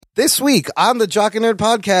This week on the Jock and Nerd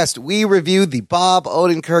podcast, we review the Bob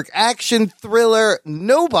Odenkirk action thriller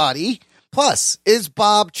Nobody. Plus, is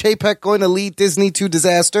Bob Chapek going to lead Disney to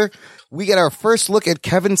disaster? We get our first look at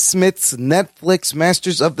Kevin Smith's Netflix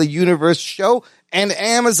Masters of the Universe show, and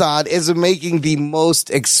Amazon is making the most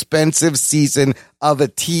expensive season of a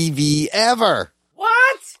TV ever.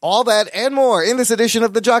 What? All that and more in this edition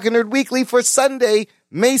of the Jock and Nerd Weekly for Sunday,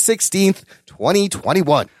 May 16th,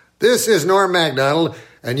 2021. This is Norm Macdonald,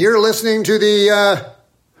 and you're listening to the,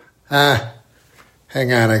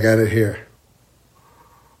 hang on, I got it here.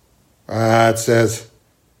 It says,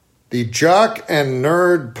 the Jock and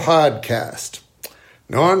Nerd Podcast,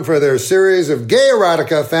 known for their series of gay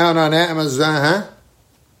erotica found on Amazon,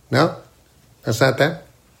 No? That's not that?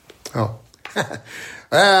 Oh.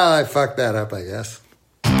 Well, I fucked that up, I guess.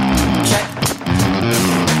 Check.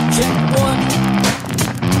 Check one.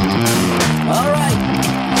 All right.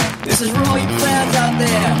 This is for all you fans out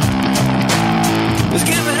there. Let's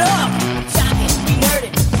give it up. Shock it, we heard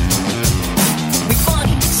it. We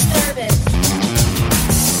funny, disturb it.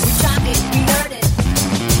 We shock it, we heard it.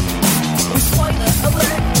 We spoiler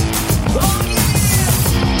alert. Oh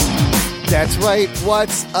yeah! That's right.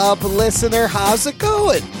 What's up, listener? How's it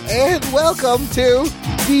going? And welcome to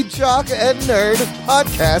the Jock and Nerd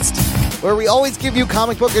Podcast, where we always give you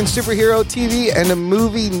comic book and superhero TV and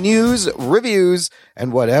movie news, reviews,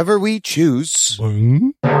 and whatever we choose. Jock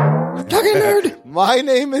and Nerd. My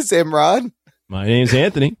name is Imran. My name's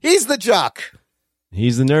Anthony. He's the Jock.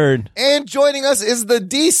 He's the nerd. And joining us is the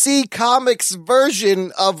DC Comics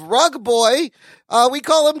version of Rug Boy. We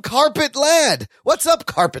call him Carpet Lad. What's up,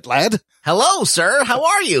 Carpet Lad? Hello, sir. How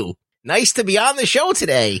are you? Nice to be on the show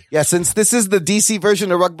today. Yeah, since this is the DC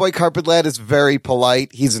version of Rug Boy, Carpet Lad is very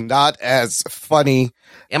polite. He's not as funny.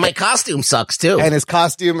 And my costume sucks, too. And his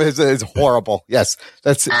costume is horrible. Yes,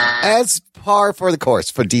 that's as par for the course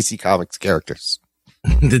for DC Comics characters.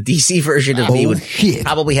 The DC version of me would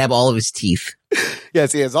probably have all of his teeth.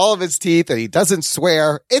 Yes, he has all of his teeth and he doesn't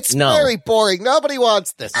swear. It's very boring. Nobody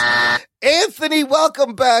wants this. Anthony,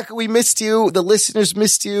 welcome back. We missed you. The listeners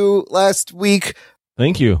missed you last week.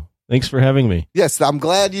 Thank you. Thanks for having me. Yes, I'm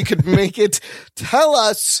glad you could make it. Tell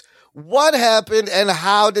us what happened and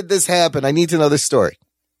how did this happen? I need to know this story.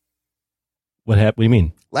 What happened? What do you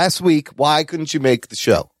mean? Last week, why couldn't you make the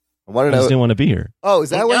show? I want to know. I just didn't want to be here. Oh,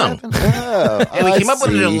 is that what happened? Oh, And we came up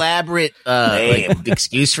with an elaborate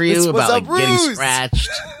excuse for you about getting scratched.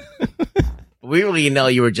 We really know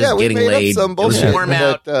you were just getting laid. It was warm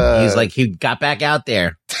out. He got back out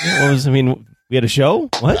there. We had a show?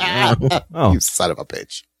 What? Oh, you son of a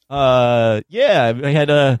bitch. Yeah, I had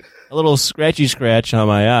a little scratchy scratch on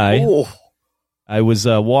my eye. Oh. I was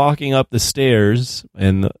walking up the stairs,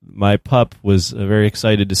 and my pup was very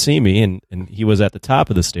excited to see me, and he was at the top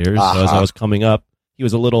of the stairs. So as I was coming up, he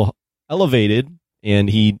was a little elevated, and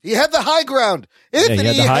he had the high ground. Anthony, he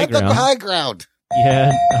had the high ground. He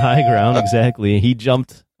had the high ground, exactly. He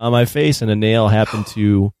jumped on my face, and a nail happened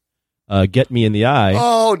to get me in the eye.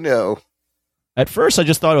 Oh, no. At first, I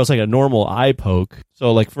just thought it was like a normal eye poke.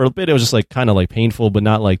 So like for a bit, it was just like kind of like painful, but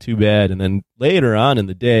not like too bad. And then later on in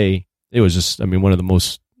the day, it was just, one of the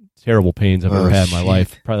most terrible pains I've ever had in my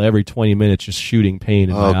life. Probably every 20 minutes, just shooting pain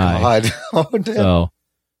in my eye. Oh, damn. So,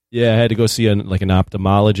 yeah, I had to go see an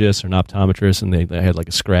ophthalmologist or an optometrist, and they had like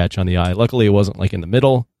a scratch on the eye. Luckily, it wasn't like in the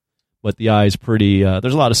middle, but the eye is pretty,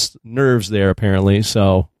 there's a lot of nerves there apparently.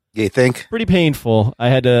 So, you think? Pretty painful. I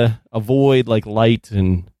had to avoid like light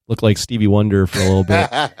and look like Stevie Wonder for a little bit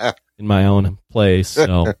in my own place.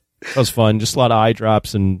 So, that was fun. Just a lot of eye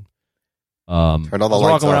drops and turn all the I was lights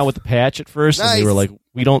walking around off with the patch at first, Nice. and they were like,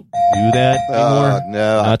 "We don't do that anymore.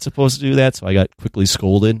 No. Not supposed to do that." So I got quickly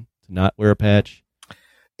scolded to not wear a patch.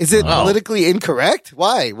 Is it politically incorrect?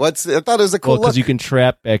 Why? I thought it was a cool because you can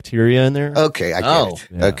trap bacteria in there. Okay, I get it.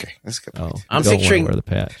 Yeah. Okay, that's good. I'm don't picturing wear the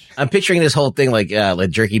patch. I'm picturing this whole thing like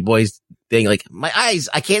Jerky Boys thing. Like my eyes,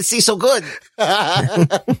 I can't see so good.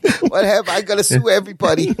 What happened? I gotta sue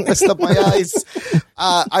everybody. Messed up my eyes.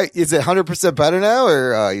 Is it 100% better now,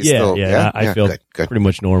 or I feel good. pretty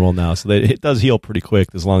much normal now. So it does heal pretty quick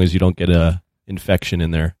as long as you don't get a infection in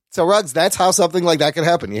there. So Ruggs, that's how something like that could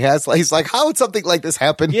happen. He's like, how would something like this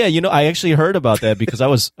happen? Yeah, I actually heard about that because I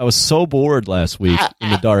was so bored last week in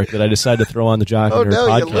the dark that I decided to throw on the Jock and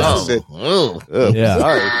Nerd podcast. Yeah,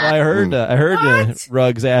 sorry. Well, I heard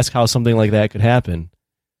Ruggs ask how something like that could happen,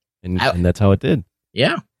 and that's how it did.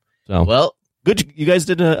 Yeah. So well, good. You guys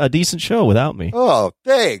did a decent show without me. Oh,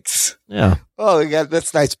 thanks. Yeah. Oh, yeah,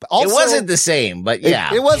 that's nice. Also, it wasn't the same, but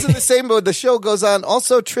yeah, it wasn't the same. But the show goes on.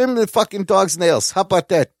 Also, trim the fucking dog's nails. How about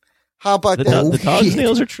that? How about the that? The dog's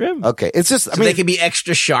nails are trimmed. Okay, it's just I mean, they can be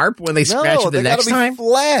extra sharp when they scratch it the next time.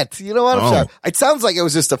 Flat. You know what? I'm sorry. It sounds like it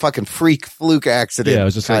was just a fucking fluke accident. Yeah, it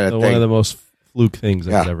was just like one of the most fluke things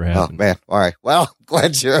that's ever happened. Oh man! All right. Well,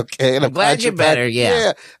 glad you're okay. And I'm glad you're better.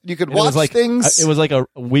 Yeah. You could watch things. It was like a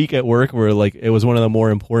week at work where like it was one of the more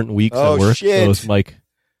important weeks at work. Shit. So it was like,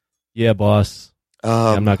 yeah, boss,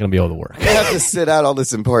 I'm not going to be able to work. I have to sit out all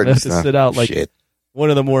this important stuff. I have to sit out like one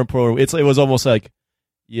of the more important. It was almost like,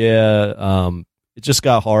 it just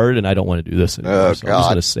got hard and I don't want to do this anymore. So I'm just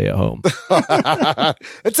going to stay at home.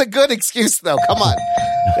 It's a good excuse though. Come on.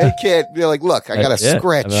 They can't be like, look, I got to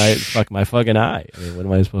scratch. Fuck my fucking eye. I mean, what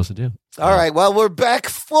am I supposed to do? All right. Well, we're back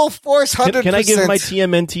full force, 100%. Can I give my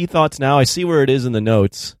TMNT thoughts now? I see where it is in the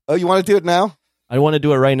notes. Oh, you want to do it now? I want to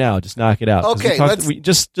do it right now. Just knock it out. Okay.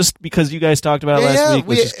 Just because you guys talked about it last week,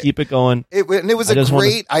 let's just keep it going. It was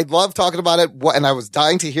I love talking about it, and I was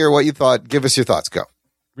dying to hear what you thought. Give us your thoughts. Go.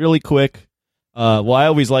 Really quick. Well, I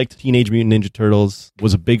always liked Teenage Mutant Ninja Turtles.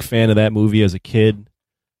 Was a big fan of that movie as a kid.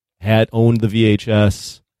 Had owned the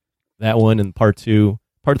VHS. That one and part 2.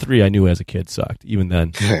 Part 3 I knew as a kid sucked, even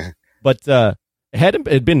then. But it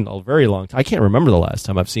had been a very long time. I can't remember the last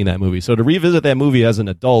time I've seen that movie. So to revisit that movie as an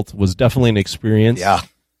adult was definitely an experience. Yeah.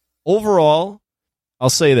 Overall, I'll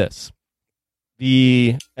say this.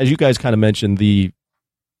 As you guys kind of mentioned, the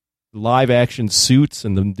live action suits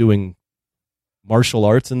and them doing martial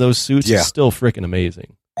arts in those suits is still freaking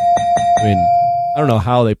amazing. I mean, I don't know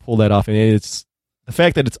how they pull that off. And it's the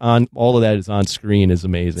fact that it's on, all of that is on screen is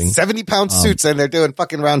amazing. 70-pound suits and they're doing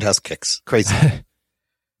fucking roundhouse kicks. Crazy.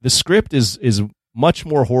 The script is much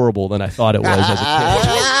more horrible than I thought it was as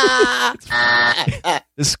a kid.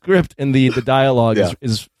 The script and the dialogue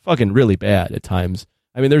is fucking really bad at times.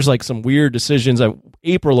 I mean, there's like some weird decisions.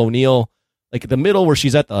 April O'Neil, like the middle where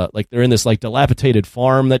she's at they're in this like dilapidated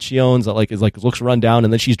farm that she owns that looks run down,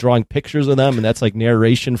 and then she's drawing pictures of them, and that's like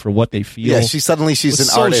narration for what they feel. Yeah, she's an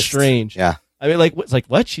artist. Strange. Yeah. I mean,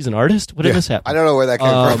 what? She's an artist? What did this happen? I don't know where that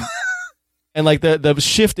came from. And like the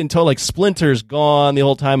shift into like Splinter's gone the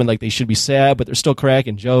whole time, and like they should be sad, but they're still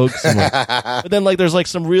cracking jokes. And, like, but then like there's like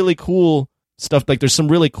some really cool stuff. Like there's some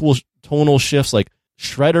really cool tonal shifts. Like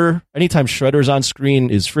Shredder, anytime Shredder's on screen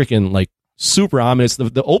is freaking like super ominous.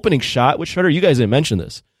 The opening shot with Shredder, you guys didn't mention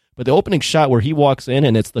this, but the opening shot where he walks in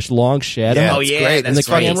and it's the long shadow. Yeah, great. And the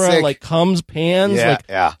camera like pans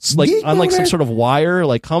on like some sort of wire,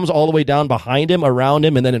 like comes all the way down behind him, around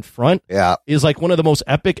him, and then in front. Yeah, is like one of the most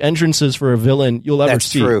epic entrances for a villain you'll ever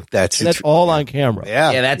see. True. That's all on camera. You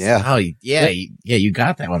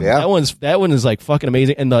got that one. Yeah. That one is like fucking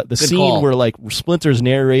amazing. And the scene where like Splinter's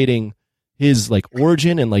narrating his like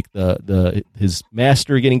origin and like his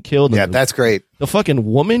master getting killed. Yeah, that's great. The fucking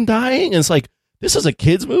woman dying, and it's like, this is a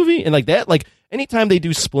kid's movie, and like that, like anytime they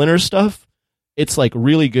do Splinter stuff, it's like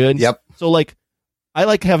really good. Yep. So like, I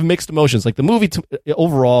like have mixed emotions. Like the movie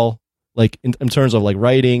overall, like in terms of like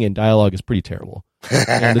writing and dialogue, is pretty terrible,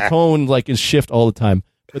 and the tone like is shift all the time.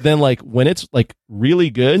 But then like when it's like really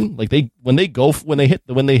good, like when they hit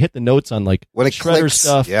the notes on like when it Shredder clicks,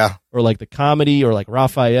 stuff, or like the comedy, or like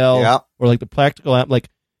Raphael, or like the practical, like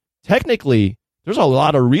technically. There's a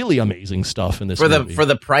lot of really amazing stuff in this movie. For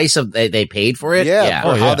the price of they paid for it.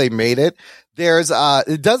 How they made it. There's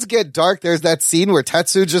it does get dark. There's that scene where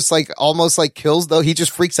Tetsu just like almost like kills, though. He just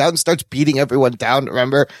freaks out and starts beating everyone down,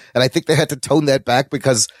 remember? And I think they had to tone that back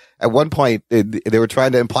because at one point they were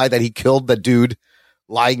trying to imply that he killed the dude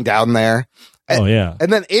lying down there.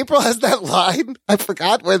 And then April has that line, I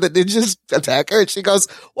forgot, where the ninjas attack her and she goes,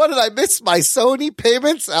 "What did I miss? My Sony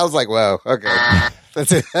payments?" I was like, whoa, okay.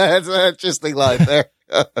 That's an interesting line there.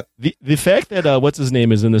 The fact that what's his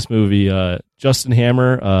name is in this movie, Justin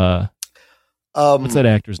Hammer. What's that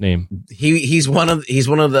actor's name? He's one of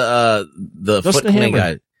the Foot Clan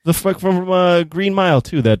guy. The fuck from Green Mile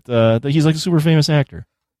too. That he's like a super famous actor.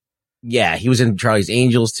 Yeah, he was in Charlie's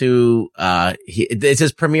Angels too. It's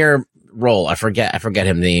his premiere role. I forget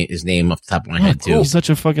his name off the top of my head too. He's such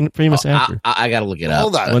a fucking famous actor. I gotta look it up.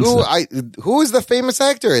 Hold on. Who is the famous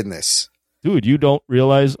actor in this? Dude, you don't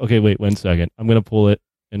realize? Okay, wait 1 second. I'm gonna pull it,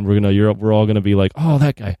 and we're all gonna be like, "Oh,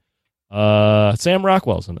 that guy." Sam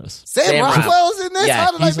Rockwell's in this. Sam Rockwell's in this? Yeah,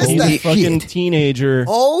 how did I miss that? He's a fucking teenager.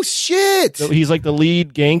 Oh, shit. So he's like the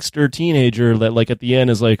lead gangster teenager that like at the end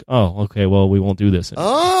is like, oh, okay, well, we won't do this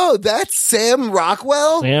anymore. Oh, that's Sam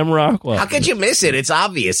Rockwell? Sam Rockwell. How could you miss it? It's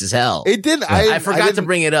obvious as hell. It didn't. I forgot to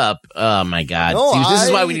bring it up. Oh, my God. No, this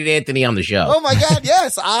is why we need Anthony on the show. Oh, my God,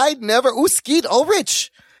 yes. I never. Skeet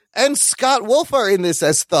Ulrich and Scott Wolf are in this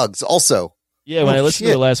as thugs also. Yeah, when I listened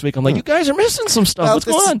to it last week, I'm like, you guys are missing some stuff. What's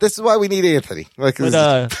going on? This is why we need Anthony.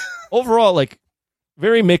 But overall, like,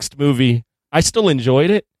 very mixed movie. I still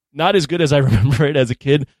enjoyed it. not as good as I remember it as a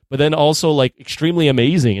kid, but then also like extremely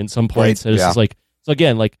amazing in some points. Right, It's just like, so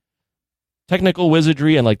again, like technical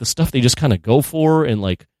wizardry and like the stuff they just kind of go for, and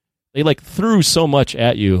like they like threw so much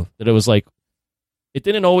at you that it was like it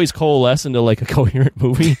didn't always coalesce into like a coherent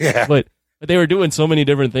movie. But they were doing so many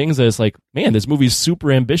different things that it's like, man, this movie's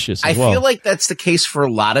super ambitious. I feel like that's the case for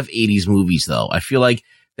a lot of 80s movies, though. I feel like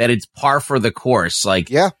that it's par for the course. Like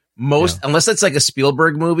unless it's like a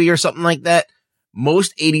Spielberg movie or something like that,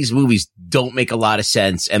 most 80s movies don't make a lot of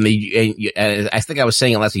sense. And I think I was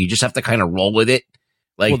saying it last week, you just have to kind of roll with it.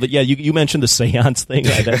 Like, well, you mentioned the seance thing.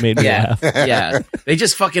 That made me laugh. Yeah. They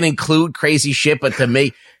just fucking include crazy shit, but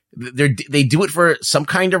they do it for some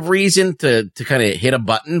kind of reason to kind of hit a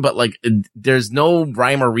button, but like there's no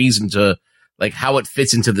rhyme or reason to like how it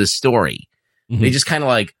fits into the story. Mm-hmm. They just kind of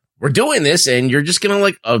like, we're doing this, and you're just gonna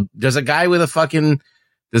like, there's a guy with a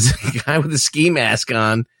ski mask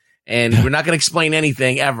on, and we're not gonna explain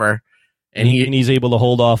anything ever. And he's able to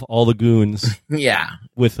hold off all the goons.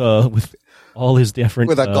 with all his different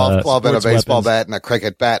with a golf club and a baseball bat and a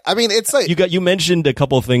cricket bat. I mean, it's like you mentioned a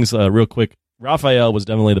couple of things real quick. Raphael was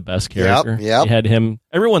definitely the best character. Yep. You had him.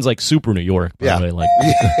 Everyone's like super New York, by the way. Like,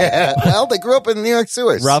 well, they grew up in New York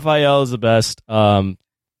sewers. Raphael is the best.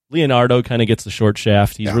 Leonardo kind of gets the short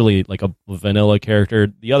shaft. He's really like a vanilla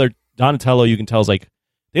character. The other Donatello, you can tell, is like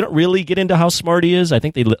they don't really get into how smart he is. I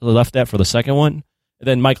think they left that for the second one. And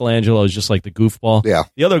then Michelangelo is just like the goofball. Yeah.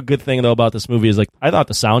 The other good thing though about this movie is like I thought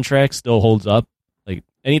the soundtrack still holds up. Like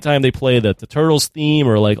anytime they play the Turtles theme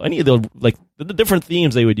or like any of the different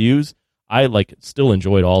themes they would use, I like still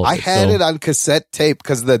enjoyed all of it. I had it on cassette tape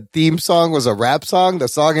because the theme song was a rap song, the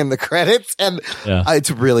song in the credits, and it's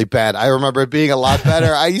really bad. I remember it being a lot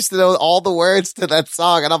better. I used to know all the words to that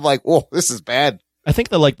song, and I'm like, whoa, this is bad. I think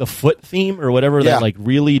the foot theme or whatever, that like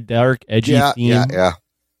really dark, edgy theme. Yeah.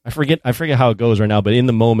 I forget how it goes right now, but in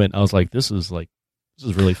the moment, I was like, this is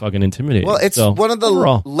really fucking intimidating. Well, it's one of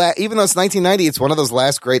the even though it's 1990, it's one of those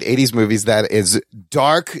last great 80s movies that is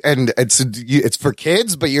dark and it's for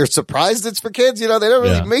kids, but you're surprised it's for kids. You know, they don't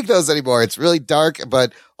really make those anymore. It's really dark,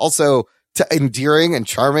 but also endearing and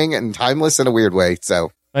charming and timeless in a weird way.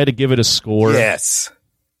 So I had to give it a score. Yes,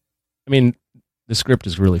 I mean the script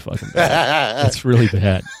is really fucking bad. It's really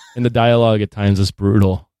bad, and the dialogue at times is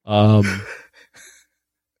brutal.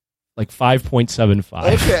 Like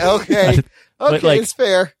 5.75. Okay. But like, it's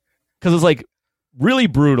fair. Because it's like really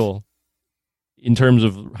brutal in terms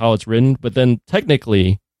of how it's written, but then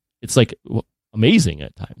technically it's like amazing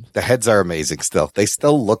at times. The heads are amazing still. They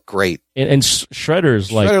still look great. And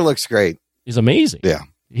Shredder looks great. He's amazing. Yeah.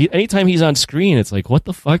 Anytime he's on screen, it's like, what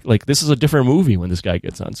the fuck? Like, this is a different movie when this guy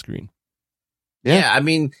gets on screen. Yeah, I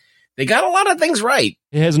mean, they got a lot of things right.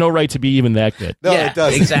 It has no right to be even that good. No, it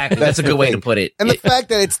doesn't. Exactly. That's a good way to put it. And the fact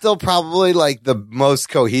that it's still probably like the most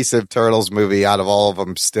cohesive Turtles movie out of all of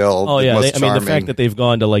them still. Oh, yeah. I mean, the fact that they've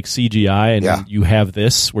gone to like CGI and you have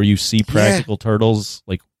this where you see practical turtles,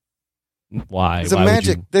 like, why? It's a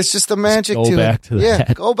magic. There's just a magic to it. Go back to that.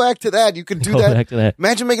 Yeah, go back to that. You could do that. Back to that.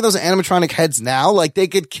 Imagine making those animatronic heads now. Like, they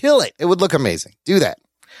could kill it. It would look amazing. Do that.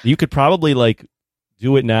 You could probably like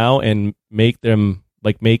do it now and make them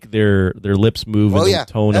like make their lips move in the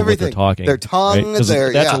tone of what they're talking. Their tongue,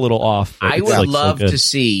 right? That's a little off. I would love to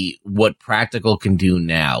see what practical can do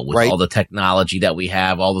now with all the technology that we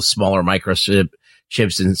have, all the smaller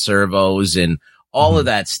microchips and servos and all of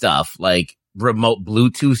that stuff, like remote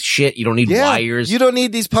Bluetooth shit. You don't need wires. You don't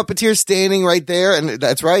need these puppeteers standing right there. And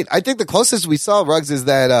that's right. I think the closest we saw, Ruggs, is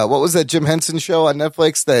that, what was that Jim Henson show on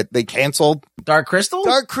Netflix that they canceled? Dark Crystal?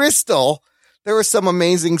 Dark Crystal. There was some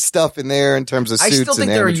amazing stuff in there in terms of suits. I still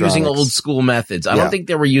think they were using old school methods. I don't think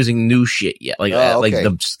they were using new shit yet. Like, I don't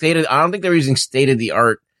think they were using state of the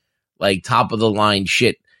art, like top of the line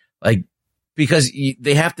shit. Like, because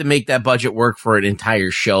they have to make that budget work for an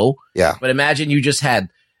entire show. Yeah. But imagine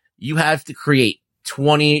you have to create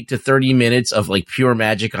 20 to 30 minutes of like pure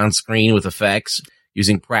magic on screen with effects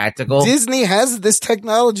using practical. Disney has this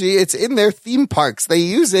technology. It's in their theme parks. They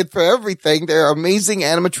use it for everything. They're amazing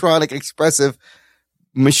animatronic, expressive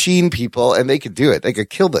machine people, and they could do it. They could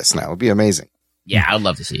kill this now. It'd be amazing. Yeah, I'd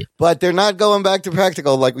love to see it. But they're not going back to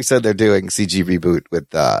practical. Like we said, they're doing CG reboot with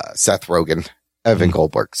Seth Rogen, Evan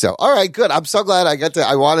Goldberg. So, all right, good. I'm so glad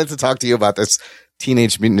I wanted to talk to you about this.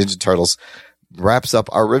 Teenage Mutant Ninja Turtles wraps up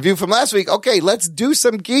our review from last week. Okay, let's do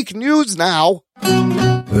some geek news now.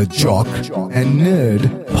 The Jock and Nerd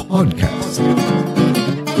Podcast.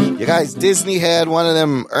 You guys, Disney had one of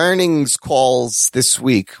them earnings calls this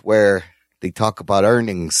week where they talk about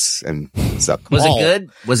earnings and stuff. Was it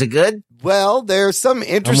good? Was it good? Well, there's some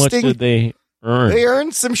interesting. How much did they Earn. They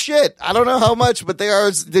earned some shit. I don't know how much, but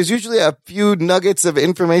there's usually a few nuggets of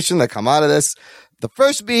information that come out of this. The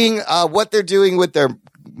first being what they're doing with their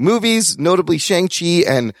movies, notably Shang-Chi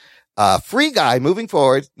and Free Guy moving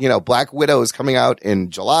forward. You know, Black Widow is coming out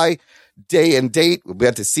in July, day and date. We'll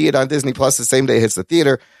get to see it on Disney Plus the same day it hits the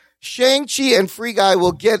theater. Shang-Chi and Free Guy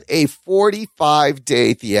will get a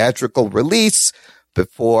 45-day theatrical release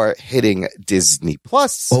before hitting Disney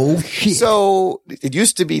Plus. Oh, shit. So it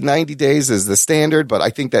used to be 90 days as the standard, but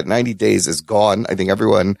I think that 90 days is gone. I think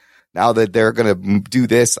everyone, now that they're going to do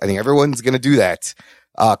this, I think everyone's going to do that.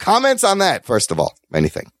 Comments on that, first of all,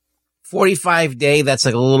 anything. 45-day, that's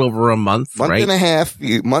like a little over a month, Month right? and a half.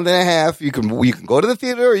 You can go to the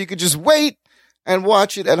theater or you could just wait and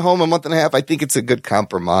watch it at home a month and a half. I think it's a good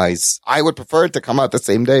compromise. I would prefer it to come out the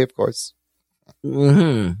same day, of course.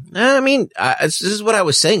 I mean, this is what I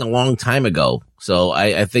was saying a long time ago. So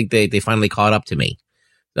I think they finally caught up to me.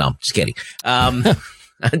 No, just kidding. I'm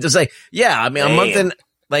just like, yeah, I mean, a month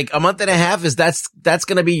and a half that's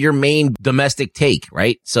going to be your main domestic take,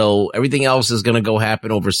 right? So everything else is going to go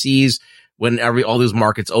happen overseas when all those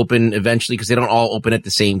markets open eventually, because they don't all open at the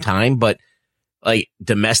same time. But like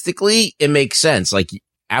domestically, it makes sense. Like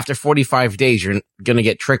after 45 days, you're going to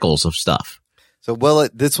get trickles of stuff. So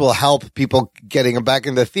this will help people getting them back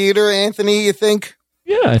in the theater, Anthony, you think?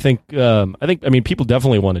 Yeah, I think, people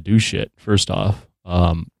definitely want to do shit, first off.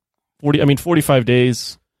 45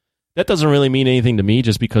 days, that doesn't really mean anything to me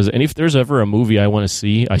just because, and if there's ever a movie I want to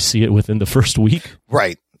see, I see it within the first week.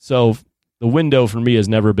 Right. So the window for me has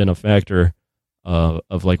never been a factor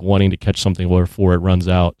of like wanting to catch something before it runs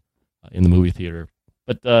out in the movie theater.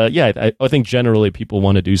 But I think generally people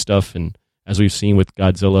want to do stuff, and as we've seen with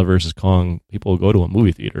Godzilla versus Kong, people go to a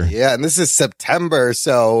movie theater. Yeah, and this is September,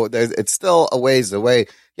 so it's still a ways away.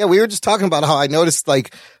 Yeah, we were just talking about how I noticed,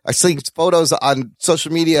 like, I see photos on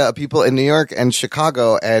social media of people in New York and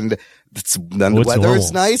Chicago, and the weather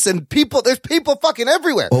is nice, and there's people fucking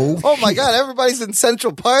everywhere. Oh my God, everybody's in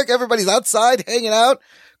Central Park, everybody's outside hanging out.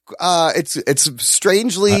 It's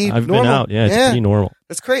strangely I've normal. been out. Yeah, it's pretty normal.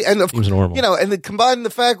 It's crazy. And Seems normal. You know, and then combine the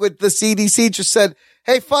fact with the CDC just said,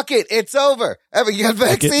 hey, fuck it. It's over. You got a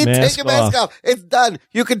vaccine? Take your mask off. It's done.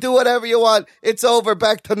 You can do whatever you want. It's over.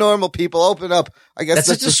 Back to normal, people. Open up. I guess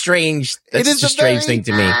that's such a strange thing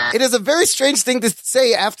to me. It is a very strange thing to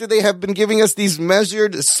say after they have been giving us these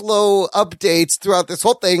measured, slow updates throughout this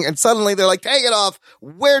whole thing. And suddenly they're like, take it off.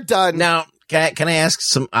 We're done. Now, can I ask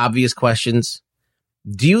some obvious questions?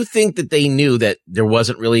 Do you think that they knew that there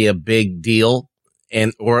wasn't really a big deal?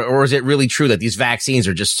 Or is it really true that these vaccines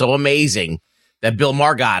are just so amazing that Bill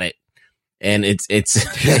Maher got it, and and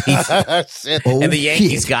the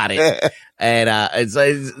Yankees got it, and it's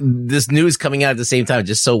like this news coming out at the same time,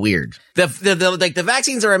 just so weird. The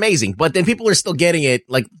vaccines are amazing, but then people are still getting it,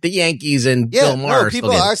 like the Yankees and Bill Maher.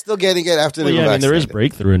 People are still getting it after they were vaccinated. There is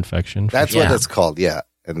breakthrough infection. That's what it's called. Yeah,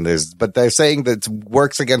 and but they're saying that it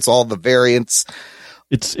works against all the variants.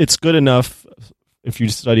 It's good enough if you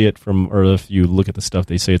study it or if you look at the stuff,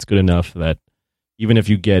 they say it's good enough that even if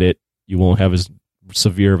you get it, you won't have as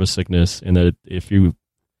severe of a sickness, and that if you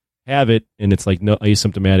have it and it's like no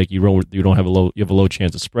asymptomatic, you have a low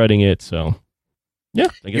chance of spreading it. So yeah,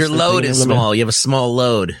 your load is small. You have a small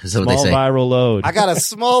load. Is what they say. Viral load. I got a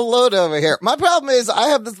small load over here. My problem is I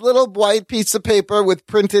have this little white piece of paper with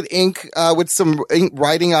printed ink with some ink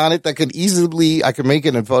writing on it that I could make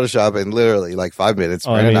it in Photoshop in literally like 5 minutes.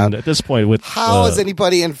 At this point, how is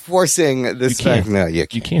anybody enforcing this fact? No, you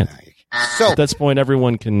can't. So at this point,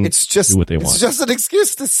 everyone can do what they want. It's just an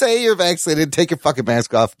excuse to say you're vaccinated, take your fucking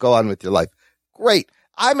mask off, go on with your life. Great.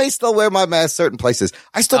 I may still wear my mask certain places.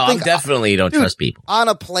 I still think definitely don't trust people on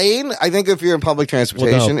a plane. I think if you're in public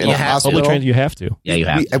transportation, in a hospital, you have to. Yeah, you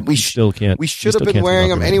have to. We still can't. We should have been wearing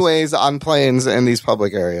them anyways on planes in these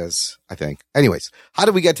public areas, I think. Anyways, how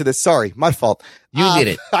did we get to this? Sorry, my fault. You did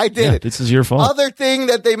it. I did it. This is your fault. Other thing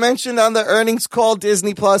that they mentioned on the earnings call,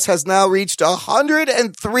 Disney Plus has now reached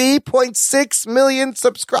 103.6 million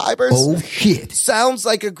subscribers. Oh shit! Sounds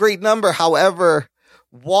like a great number. However,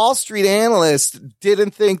 Wall Street analysts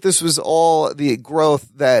didn't think this was all the growth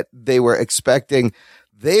that they were expecting.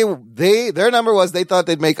 Their number was they thought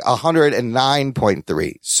they'd make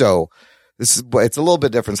 109.3. So it's a little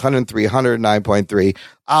bit different. 103,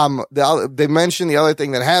 109.3. They mentioned the other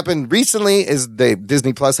thing that happened recently is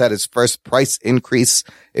Disney Plus had its first price increase.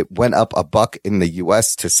 It went up $1 in the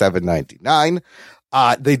US to $7.99.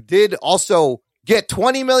 They did also get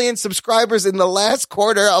 20 million subscribers in the last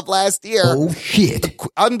quarter of last year. Oh, shit.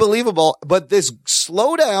 Unbelievable. But this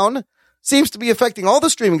slowdown seems to be affecting all the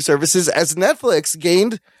streaming services as Netflix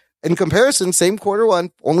gained, in comparison, same quarter one,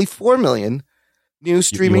 only 4 million. new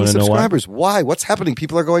streaming wanna know why? subscribers. Why? What's happening?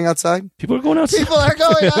 People are going outside? People are going outside. People are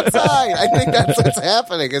going outside. I think that's what's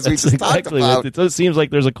happening, as we That's just talked about. It does seems like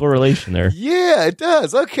there's a correlation there. Yeah, it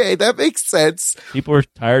does. Okay, that makes sense. People are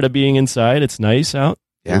tired of being inside. It's nice out.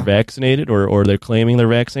 Yeah. They're vaccinated, or they're claiming they're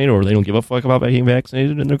vaccinated, or they don't give a fuck about being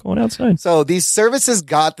vaccinated, and they're going outside. So these services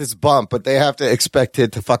got this bump, but they have to expect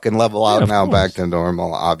it to fucking level out of now course. back to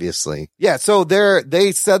normal, obviously. Yeah, so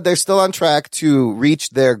they said they're still on track to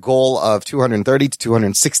reach their goal of 230 to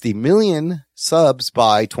 260 million subs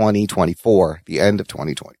by 2024, the end of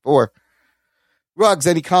 2024. Ruggs,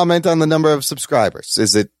 any comment on the number of subscribers?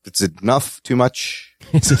 Is it enough? Too much?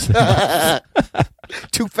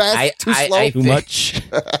 Too fast? Too slow? Too much.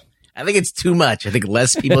 I think it's too much. I think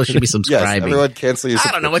less people should be Yes, subscribing. everyone cancel your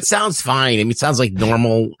I don't know. It sounds fine. I mean, it sounds like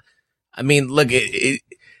normal. I mean, look,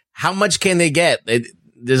 how much can they get?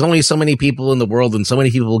 There's only so many people in the world, and so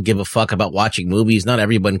many people give a fuck about watching movies. Not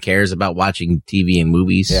everyone cares about watching TV and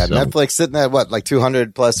movies. Yeah, so. Netflix sitting at what, like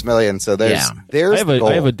 200 plus million. So there's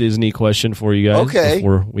I have a Disney question for you guys Okay.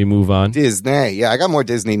 before we move on. Disney. Yeah, I got more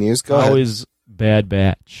Disney news. Go How ahead. is Bad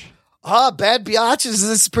Batch? Bad Biatch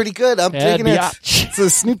is pretty good. I'm Bad digging Biatch. it. It's a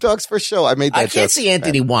Snoop Dogg's first show. I made that I can't joke. see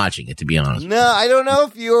Anthony watching it, to be honest. No, I don't know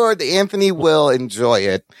if you or the Anthony will enjoy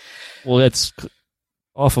it. Well, that's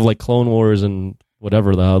off of like Clone Wars and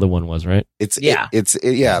whatever the other one was, right? Yeah.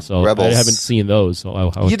 So Rebels. I haven't seen those.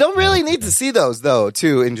 So You don't really need to see those though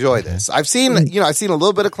to enjoy this. I've seen a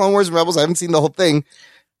little bit of Clone Wars and Rebels. I haven't seen the whole thing.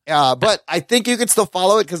 But I think you could still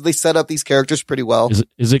follow it because they set up these characters pretty well.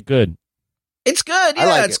 Is it good? It's good. I Yeah,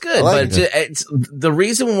 like it's it. good. I like But it's the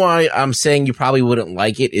reason why I'm saying you probably wouldn't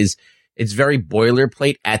like it is it's very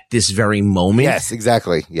boilerplate at this very moment. Yes,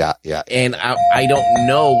 exactly. Yeah. And I don't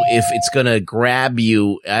know if it's going to grab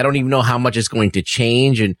you. I don't even know how much it's going to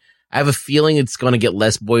change. And I have a feeling it's going to get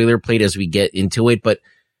less boilerplate as we get into it, but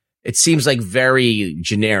it seems like very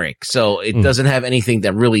generic. So it doesn't have anything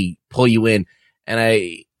that really pull you in. And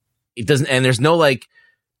it doesn't, and there's no like,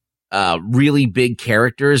 really big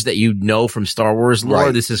characters that you know from Star Wars lore.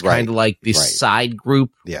 Right, This is kind of like this side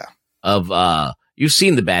group Yeah. of, you've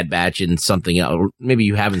seen the Bad Batch in something else, or maybe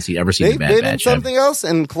you haven't ever seen They've the Bad been Batch. in something else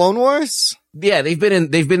in Clone Wars? Yeah, they've been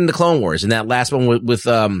in the Clone Wars, and that last one with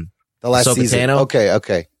The last Ahsoka season. Tano.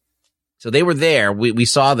 Okay. So they were there. We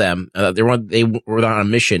saw them. They were on a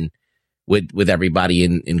mission with everybody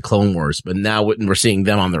in Clone Wars, but now we're seeing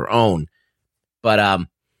them on their own. But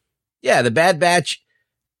yeah, the Bad Batch.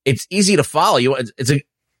 It's easy to follow.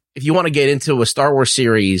 If you want to get into a Star Wars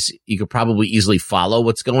series, you could probably easily follow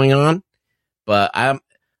what's going on. But I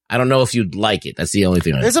don't know if you'd like it. That's the only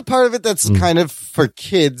thing. There's a part of it that's kind of for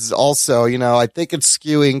kids also. I think it's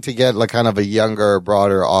skewing to get like kind of a younger,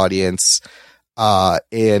 broader audience.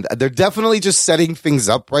 And they're definitely just setting things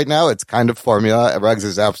up right now. It's kind of formula. Ruggs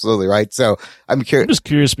is absolutely right. So I'm curious. I'm just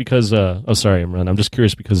curious because, sorry, Imran. I'm just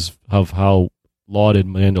curious because of how lauded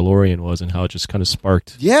Mandalorian was and how it just kind of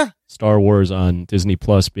sparked Star Wars on Disney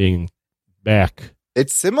Plus being back.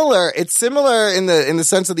 It's similar. It's similar in the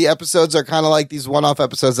sense of the episodes are kind of like these one-off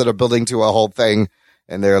episodes that are building to a whole thing,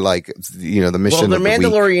 and they're like, the mission. Well, they're of the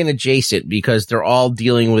week. Mandalorian adjacent because they're all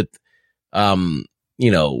dealing with,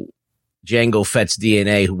 Jango Fett's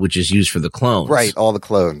DNA, which is used for the clones. Right, all the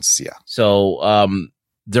clones, yeah. So,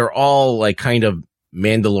 they're all like kind of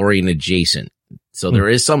Mandalorian adjacent. So there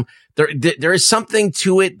is there is something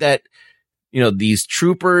to it that, these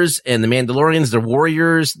troopers and the Mandalorians, they're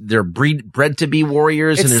warriors, they're bred to be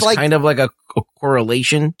warriors. It's And there's like kind of like a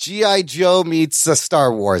correlation. G.I. Joe meets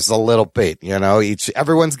Star Wars a little bit,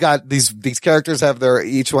 everyone's got these characters have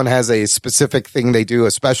each one has a specific thing they do,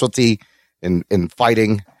 a specialty in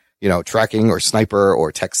fighting. Tracking or sniper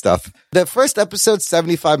or tech stuff. The first episode,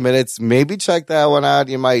 75 minutes. Maybe check that one out.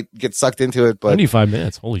 You might get sucked into it, but 25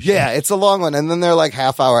 minutes. Holy shit. yeah, it's a long one. And then they're like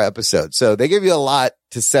half-hour episodes. So they give you a lot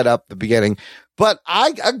to set up the beginning. But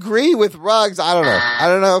I agree with Ruggs. I don't know. I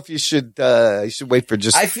don't know if you should wait for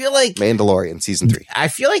just I feel like Mandalorian season 3. I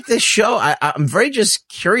feel like this show, I'm very just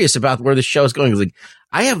curious about where the show is going. Like,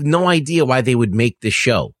 I have no idea why they would make this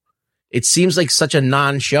show. It seems like such a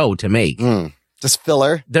non-show to make. Just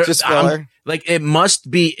filler. Just filler. Like it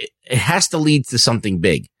has to lead to something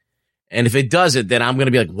big. And if it doesn't, then I'm going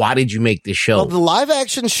to be like, why did you make this show? Well, the live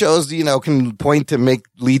action shows, can point to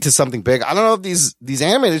lead to something big. I don't know if these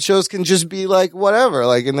animated shows can just be like whatever,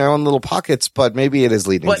 like in their own little pockets, but maybe it is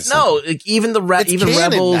leading but to no, something. like even It's canon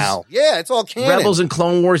Rebels now. Yeah, it's all canon. Rebels and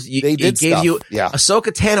Clone Wars, They did it gave stuff. you Yeah.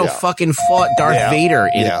 Ahsoka Tano Yeah. fucking fought Darth Vader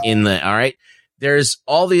Yeah. in the, all right. There's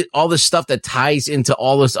all the stuff that ties into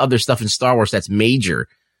all this other stuff in Star Wars that's major.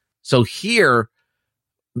 So here,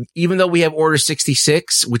 even though we have Order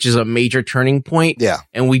 66, which is a major turning point, Yeah.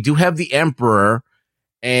 and we do have the Emperor,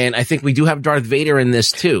 And I think we do have Darth Vader in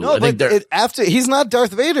this too. No, I think but after he's not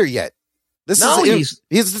Darth Vader yet. This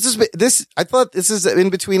is I thought this is in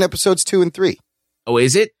between episodes 2 and 3. Oh,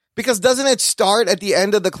 is it? Because doesn't it start at the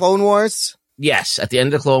end of the Clone Wars? Yes, at the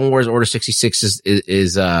end of Clone Wars, Order 66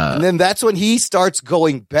 is and then that's when he starts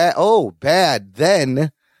going bad. Oh, bad.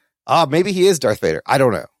 Then, maybe he is Darth Vader. I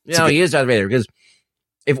don't know. No, he is Darth Vader because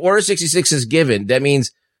if Order 66 is given, that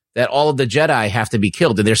means that all of the Jedi have to be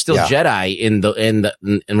killed, and there's still Jedi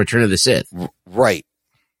in Return of the Sith. Right.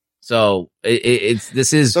 So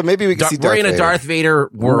this is so maybe we can see Darth Vader. A Darth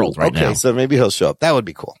Vader world right now. Okay, so maybe he'll show up. That would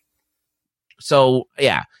be cool. So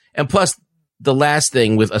yeah, and plus the last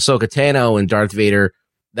thing with Ahsoka Tano and Darth Vader,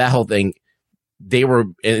 that whole thing, they were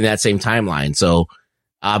in that same timeline. So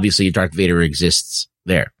obviously Darth Vader exists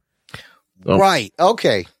there. So, right.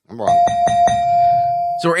 Okay. I'm wrong.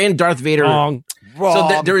 So we're in Darth Vader. Wrong.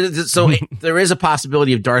 So there is a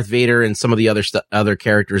possibility of Darth Vader and some of the other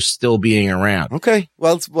characters still being around. Okay.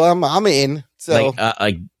 Well, I'm in. So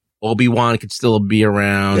like Obi-Wan could still be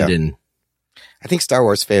around, and I think Star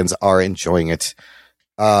Wars fans are enjoying it.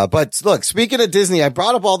 But look, speaking of Disney, I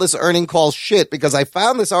brought up all this earning call shit because I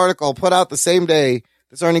found this article put out the same day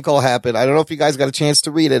this earning call happened. I don't know if you guys got a chance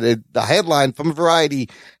to read it. The headline from Variety: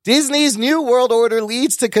 Disney's new world order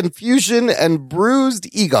leads to confusion and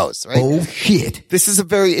bruised egos. Right? Oh, shit. This is a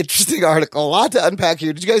very interesting article. A lot to unpack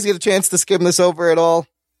here. Did you guys get a chance to skim this over at all?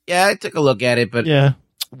 Yeah, I took a look at it, but yeah.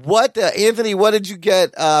 What, Anthony, what did you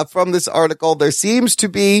get from this article? There seems to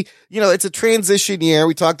be, it's a transition year.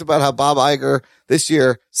 We talked about how Bob Iger this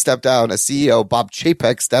year stepped down as CEO. Bob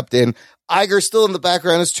Chapek stepped in. Iger still in the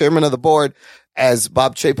background as chairman of the board as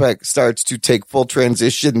Bob Chapek starts to take full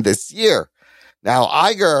transition this year. Now,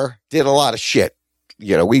 Iger did a lot of shit.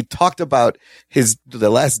 We talked about the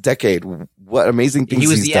last decade, what amazing things he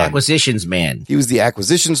was he's the done. acquisitions man. He was the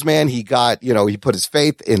acquisitions man. He got, he put his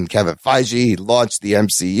faith in Kevin Feige. He launched the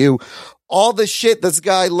MCU. All the shit this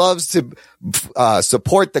guy loves to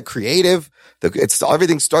support the creative.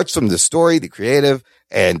 Everything starts from the story, the creative,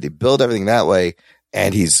 and they build everything that way.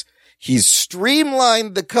 And he's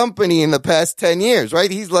streamlined the company in the past 10 years,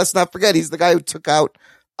 right? Let's not forget, he's the guy who took out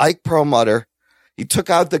Ike Perlmutter. He took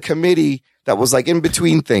out the committee that was like in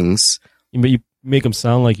between things. But you make him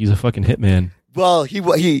sound like he's a fucking hitman. Well,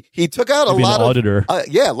 he took out a lot of auditor.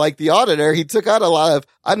 Like the auditor, he took out a lot of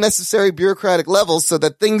unnecessary bureaucratic levels so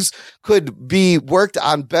that things could be worked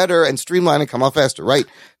on better and streamlined and come out faster. Right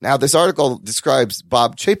now, this article describes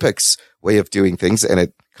Bob Chapek's way of doing things, and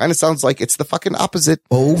it kind of sounds like it's the fucking opposite.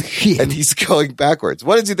 Oh shit! And he's going backwards.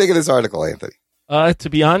 What did you think of this article, Anthony? To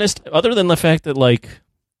be honest, other than the fact that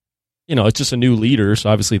it's just a new leader, so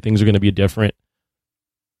obviously things are going to be different.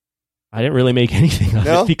 I didn't really make anything of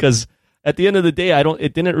it because at the end of the day,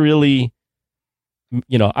 it didn't really,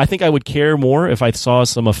 I think I would care more if I saw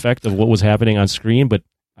some effect of what was happening on screen, but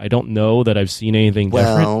I don't know that I've seen anything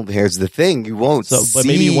different. Well, here's the thing. You won't But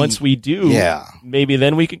maybe once we do, maybe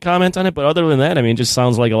then we could comment on it. But other than that, it just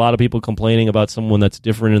sounds like a lot of people complaining about someone that's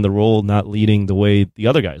different in the role, not leading the way the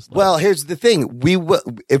other guys led. Well, here's the thing.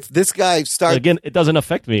 If this guy starts... Again, it doesn't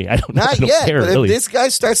affect me. I don't care, but really. If this guy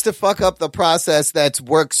starts to fuck up the process that's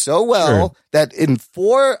worked so well that in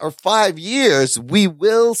 4 or 5 years, we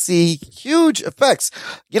will see huge effects.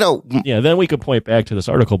 Yeah, then we could point back to this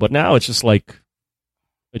article. But now it's just like...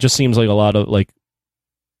 It just seems like a lot of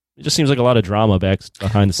drama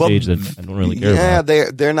behind the stage that I don't really care about. Yeah,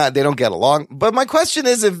 they don't get along. But my question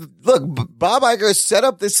is, Bob Iger set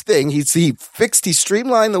up this thing, he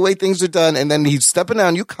streamlined the way things are done, and then he's stepping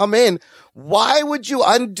down, you come in, why would you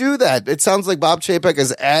undo that? It sounds like Bob Chapek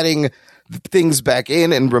is adding things back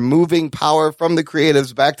in and removing power from the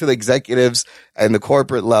creatives back to the executives and the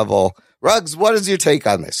corporate level. Ruggs, what is your take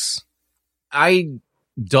on this? I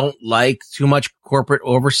don't like too much corporate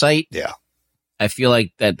oversight. Yeah. I feel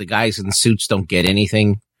like that the guys in the suits don't get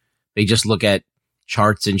anything. They just look at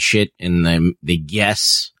charts and shit and they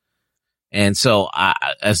guess. And so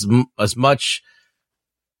as much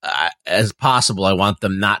as possible, I want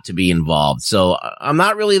them not to be involved. So I'm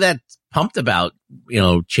not really that pumped about,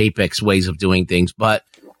 Chapek's ways of doing things. But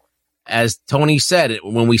as Tony said,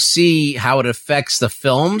 when we see how it affects the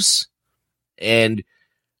films and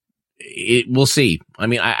we'll see.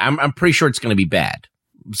 I'm pretty sure it's going to be bad.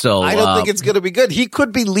 So I don't think it's going to be good. He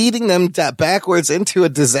could be leading them backwards into a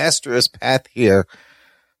disastrous path here,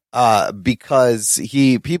 because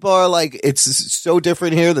people are like, it's so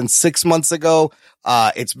different here than 6 months ago.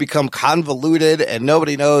 It's become convoluted, and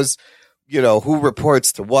nobody knows, who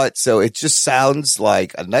reports to what. So it just sounds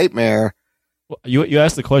like a nightmare. Well, you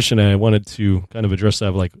asked the question, and I wanted to kind of address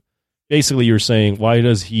that. Like, basically you're saying, why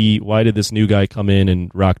did this new guy come in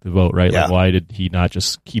and rock the boat, right? Yeah. Like, why did he not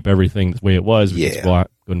just keep everything the way it was? Yeah.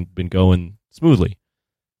 It's been going smoothly.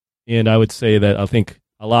 And I would say that I think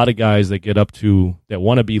a lot of guys that get up to, that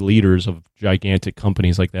want to be leaders of gigantic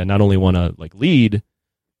companies like that, not only want to like lead,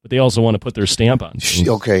 but they also want to put their stamp on things.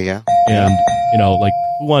 Okay, yeah. And, like,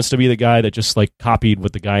 who wants to be the guy that just like copied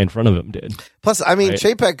what the guy in front of him did? Plus, I mean, Right.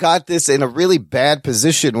 Chapek got this in a really bad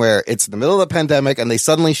position where it's in the middle of the pandemic and they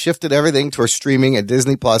suddenly shifted everything towards streaming and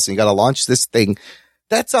Disney Plus, and you got to launch this thing.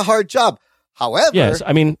 That's a hard job. However, Yes,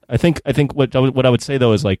 I mean, I think what I would say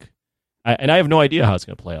though is like, I have no idea how it's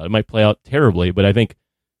going to play out. It might play out terribly, but I think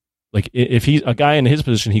like if he's a guy in his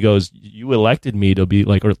position, he goes, "You elected me to be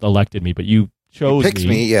like, or elected me, but you chose picked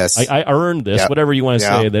me, yes. I earned this, Yeah. whatever you want to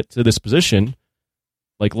Yeah. say that to this position.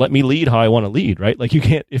 Like, let me lead how I want to lead, right? Like, you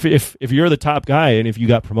can't if you're the top guy and if you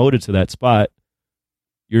got promoted to that spot,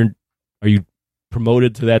 are you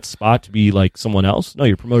promoted to that spot to be like someone else? No,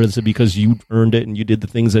 you're promoted to because you earned it and you did the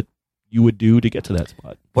things that you would do to get to that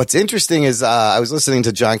spot. What's interesting is I was listening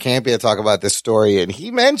to John Campea talk about this story, and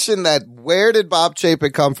he mentioned that where did Bob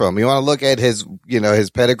Chapek come from? You want to look at his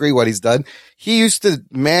pedigree, what he's done. He used to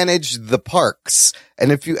manage the parks,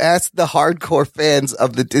 and if you ask the hardcore fans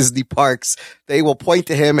of the Disney parks, they will point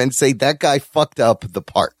to him and say that guy fucked up the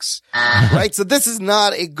parks, right? So this is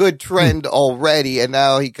not a good trend already, and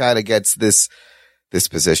now he kind of gets this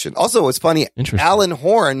position. Also, it's funny, Interesting. Alan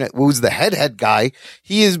Horn, who's the head guy,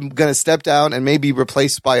 he is going to step down and maybe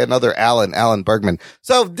replaced by another Alan Bergman.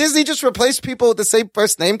 So Disney just replaced people with the same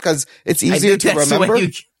first name because it's I easier think to that's the way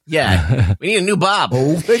remember. yeah. We need a new Bob.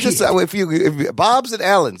 Oh, They just, if Bob's and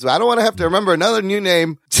Allen's, I don't want to have to remember another new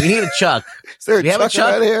name. We need a Chuck. Is there a We have a Chuck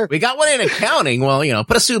Chuck. out here? We got one in accounting. Well,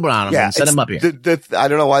 put a Subaru on him and send it's him up here. I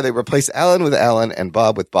don't know why they replaced Alan with Alan and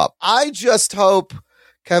Bob with Bob. I just hope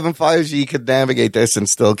Kevin Feige could navigate this and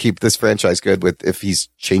still keep this franchise good if he's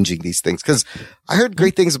changing these things. Cause I heard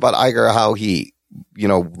great things about Iger, how he,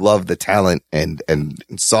 loved the talent and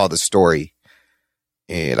saw the story.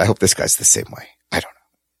 And I hope this guy's the same way. I don't know.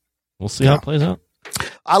 We'll see how it plays out.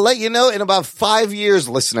 I'll let you know in about 5 years,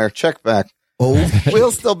 listener. Check back. oh,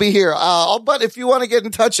 We'll still be here. But if you want to get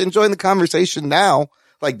in touch and join the conversation now,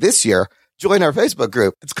 like this year, join our Facebook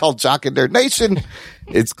group. It's called Jock and Nerd Nation.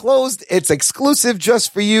 It's closed. It's exclusive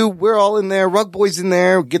just for you. We're all in there. Rug Boy's in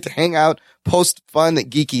there. We get to hang out, post fun,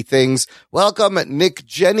 geeky things. Welcome Nick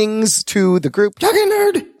Jennings to the group. Jock and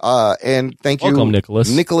Nerd. And thank you. Welcome, Nicholas.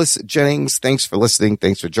 Nicholas Jennings. Thanks for listening.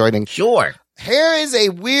 Thanks for joining. Sure. Here is a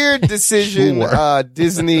weird decision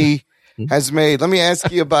Disney has made. Let me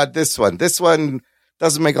ask you about this one. This one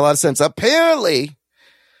doesn't make a lot of sense. Apparently,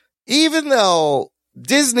 even though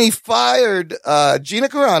Disney fired Gina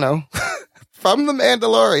Carano from The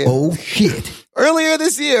Mandalorian oh shit. earlier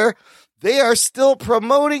this year, they are still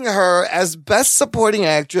promoting her as Best Supporting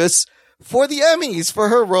Actress for the Emmys for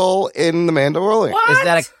her role in The Mandalorian. Is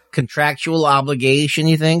that a contractual obligation,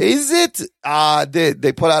 you think? Is it?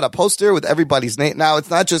 They put out a poster with everybody's name. Now, it's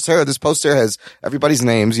not just her. This poster has everybody's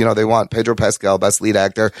names. They want Pedro Pascal, Best Lead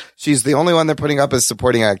Actor. She's the only one they're putting up as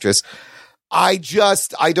Supporting Actress. I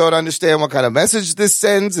don't understand what kind of message this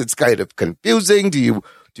sends. It's kind of confusing. Do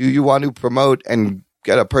you want to promote and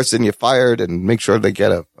get a person you fired and make sure they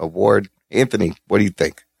get a award? Anthony, what do you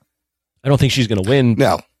think? I don't think she's going to win.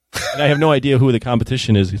 No. And I have no idea who the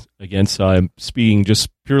competition is against. So I'm speaking just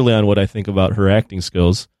purely on what I think about her acting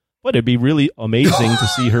skills. But it'd be really amazing to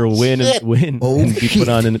see her win Shit. and win Oh, and be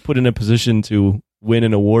shit. put in a position to win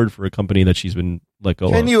an award for a company that she's been let go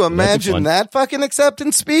of. Can you So that'd be imagine fun. that fucking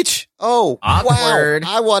acceptance speech? Oh, Awkward.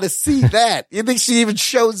 wow. I want to see that. You think she even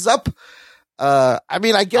shows up? I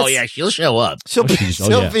mean, I guess Oh, yeah, she'll show up. she'll be, Oh,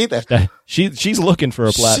 she'll yeah. be there. She's looking for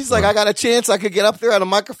a platform. She's like, I got a chance. I could get up there on a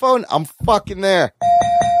microphone. I'm fucking there.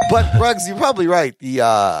 But Ruggs, you're probably right.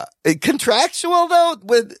 The contractual though,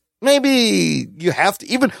 with maybe you have to.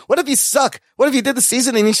 Even what if you suck? What if you did the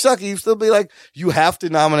season and you suck? You still be like, you have to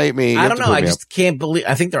nominate me. You I have don't to know. put I me just can't believe.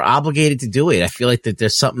 I think they're obligated to do it. I feel like that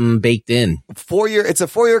there's something baked in. up. 4 year. It's a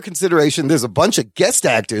 4-year consideration. There's a bunch of guest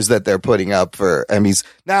actors that they're putting up for Emmys.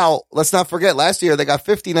 Now, let's not forget. Last year they got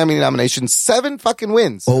 15 Emmy nominations, 7 fucking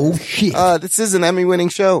wins. Oh shit. This is an Emmy-winning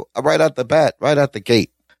show right out the bat, right out the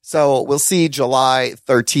gate. So we'll see July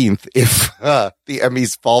 13th if the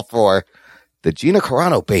Emmys fall for the Gina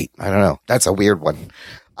Carano bait. I don't know. That's a weird one.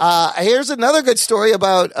 Here's another good story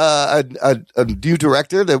about a new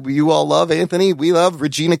director that you all love, Anthony. We love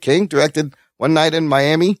Regina King, directed One Night in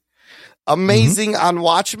Miami. Amazing on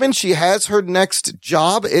Watchmen. She has her next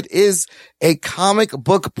job. It is a comic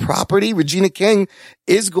book property. Regina King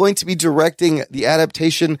is going to be directing the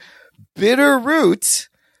adaptation Bitter Root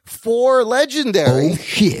for Legendary. Oh,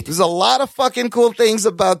 shit. There's a lot of fucking cool things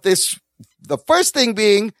about this. The first thing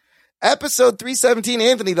being episode 317,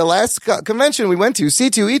 Anthony, the last convention we went to,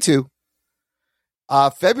 C2E2,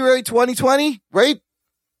 February 2020, right?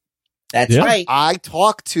 That's Yeah. right. I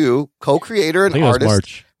talked to co-creator I and think it was artist.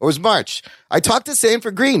 March. It was March. I talked to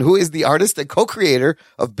Sanford Green, who is the artist and co-creator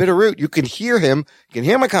of Bitterroot. You can hear him. You can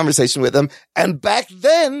hear my conversation with him. And back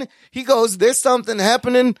then, he goes, there's something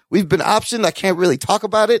happening. We've been optioned. I can't really talk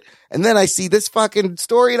about it. And then I see this fucking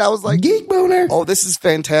story, and I was like, Geek boner. oh, this is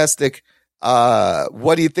fantastic.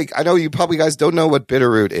 What do you think? I know you probably guys don't know what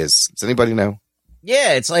Bitterroot is. Does anybody know?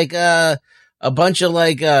 Yeah, it's like a bunch of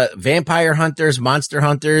like vampire hunters, monster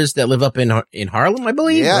hunters that live up in Harlem, I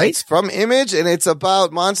believe. Yeah, right? it's from Image, and it's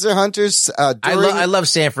about monster hunters. I love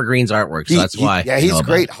Sanford Green's artwork, so that's why. Yeah, I he's know about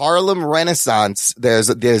great. it. Harlem Renaissance.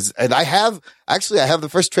 And I have the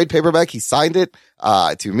first trade paperback. He signed it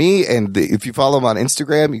to me, and if you follow him on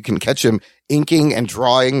Instagram, you can catch him inking and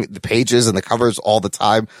drawing the pages and the covers all the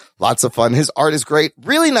time. Lots of fun. His art is great.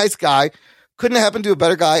 Really nice guy. Couldn't happen to a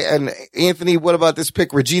better guy. And Anthony, what about this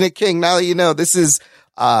pick? Regina King. Now that you know, this is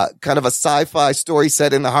kind of a sci-fi story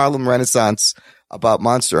set in the Harlem Renaissance about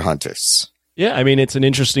monster hunters. Yeah, I mean, it's an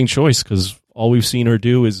interesting choice because all we've seen her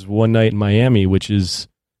do is One Night in Miami, which is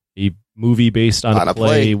a movie based on a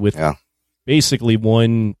play with basically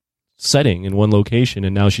one setting in one location,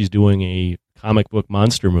 and now she's doing a comic book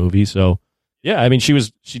monster movie. So, yeah, I mean, she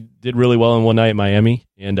did really well in One Night in Miami,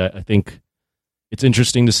 and I think it's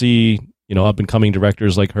interesting to see, you know, up and coming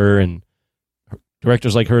directors like her and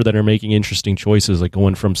directors like her that are making interesting choices, like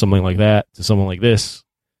going from something like that to something like this.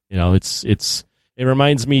 You know, it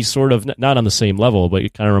reminds me sort of, not on the same level, but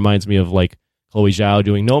it kind of reminds me of like Chloe Zhao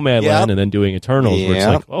doing Nomadland and then doing Eternals, where it's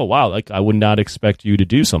like, oh wow, like I would not expect you to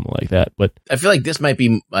do something like that. But I feel like this might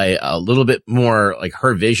be a little bit more like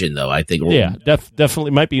her vision, though. I think. Yeah,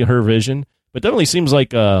 definitely might be her vision, but definitely seems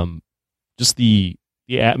like just the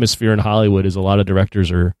atmosphere in Hollywood is a lot of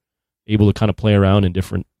directors are able to kind of play around in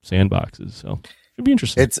different sandboxes. So should be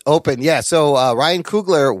interesting. It's open. Yeah. So Ryan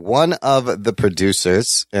Coogler, one of the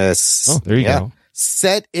producers, there you go.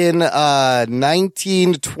 Set in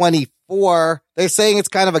 1924. They're saying it's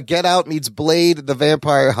kind of a Get Out meets Blade the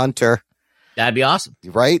Vampire Hunter. That'd be awesome.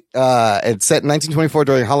 Right? It's set in 1924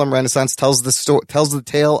 during Harlem Renaissance, tells the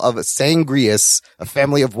tale of Sangrius, a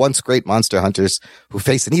family of once great monster hunters who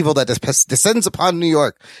face an evil that descends upon New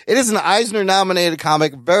York. It is an Eisner nominated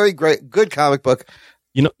comic, very great, good comic book.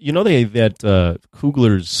 You know that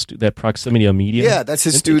Coogler's that Proximity Media. Yeah, that's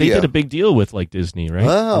his They studio. did a big deal with like Disney, right?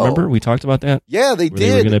 Oh. Remember we talked about that? Yeah, they Where They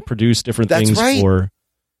were did. going to produce different That's things right. for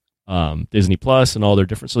Disney Plus and all their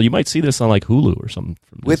different. So you might see this on like Hulu or something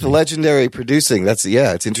from With Disney. Legendary producing. It's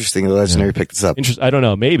interesting the Legendary picked this up. I don't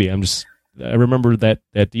know. Maybe I remember that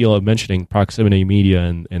deal of mentioning Proximity Media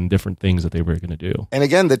and different things that they were going to do. And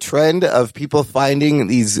again, the trend of people finding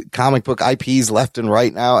these comic book IPs left and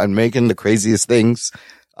right now and making the craziest things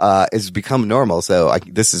has become normal. So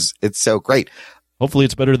it's so great. Hopefully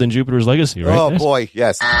it's better than Jupiter's Legacy, right? Oh guys? boy,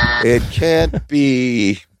 yes. It can't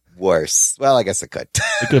be worse. Well, I guess it could.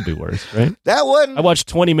 It could be worse, right? That one. I watched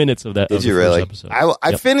 20 minutes of that. Did of the you first really? Episode.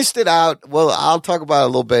 I Yep. finished it out. Well, I'll talk about it a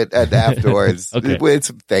little bit afterwards. Okay.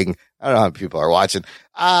 It's a thing. I don't know how many people are watching.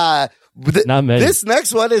 Not many. This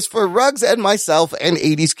next one is for Ruggs and myself and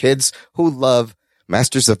 80s kids who love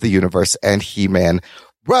Masters of the Universe and He-Man.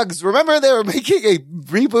 Ruggs, remember they were making a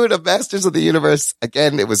reboot of Masters of the Universe?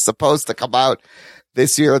 Again, it was supposed to come out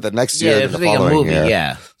this year or the next year. Yeah, or it's the like a following movie. year.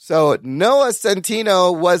 Yeah, So Noah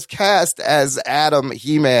Centino was cast as Adam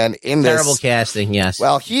He-Man in this. terrible casting. Yes.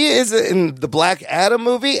 Well, he is in the Black Adam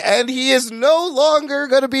movie, and he is no longer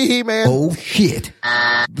going to be He-Man. Oh, shit.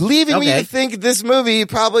 Leaving me Okay. to think this movie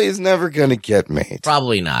probably is never going to get made.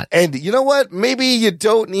 Probably not. And you know what? Maybe you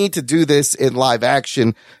don't need to do this in live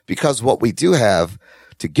action, because what we do have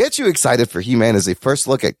to get you excited for He-Man is a first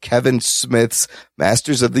look at Kevin Smith's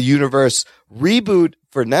Masters of the Universe reboot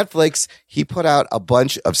for Netflix. He put out a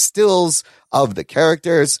bunch of stills of the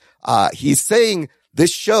characters. He's saying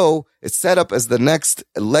this show is set up as the next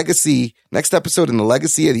episode in the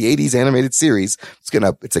legacy of the 80s animated series.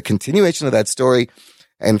 It's a continuation of that story.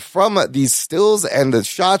 And from these stills and the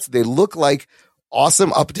shots, they look like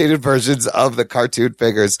awesome updated versions of the cartoon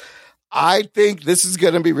figures. I think this is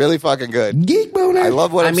going to be really fucking good. Geek boner. I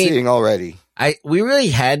love what I'm mean, seeing already. We really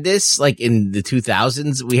had this like in the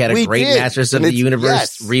 2000s. We had a We great did, Masters of and the it's- Universe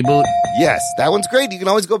yes. reboot. Yes, that one's great. You can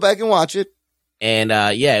always go back and watch it. And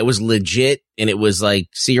yeah, it was legit and it was like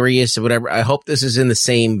serious or whatever. I hope this is in the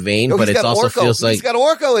same vein, Oh, but he's it got also Orko. feels like He's got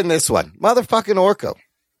Orko in this one. Motherfucking Orko.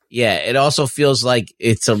 Yeah, it also feels like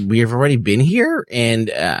we've already been here,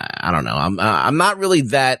 and I don't know. I'm not really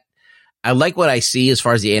that. I like what I see as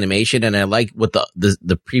far as the animation, and I like what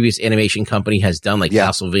the previous animation company has done, like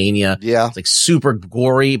Castlevania. Yeah, it's like super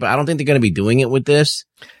gory, but I don't think they're going to be doing it with this.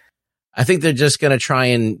 I think they're just going to try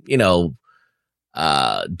and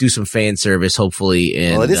do some fan service, hopefully.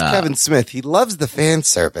 And well, it is Kevin Smith. He loves the fan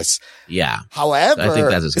service. Yeah. However, I think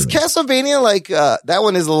that's is Castlevania like that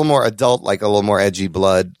one is a little more adult, like a little more edgy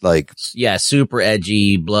blood, like super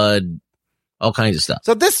edgy blood. All kinds of stuff.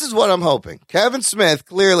 So this is what I'm hoping. Kevin Smith,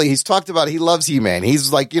 clearly, he's talked about he loves He-Man.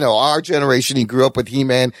 He's like, our generation, he grew up with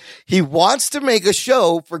He-Man. He wants to make a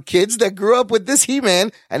show for kids that grew up with this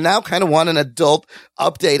He-Man and now kind of want an adult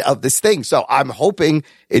update of this thing. So I'm hoping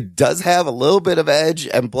it does have a little bit of edge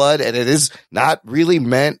and blood, and it is not really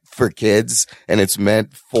meant for kids, and it's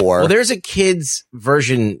meant for... Well, there's a kid's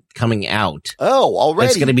version coming out. Oh, already?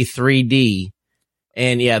 It's going to be 3D.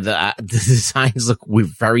 And yeah, the designs look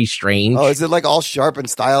very strange. Oh, is it like all sharp and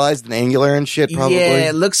stylized and angular and shit? Probably. Yeah,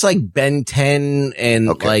 it looks like Ben 10, and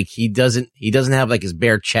like he doesn't have like his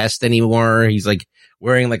bare chest anymore. He's like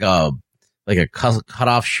wearing like a cut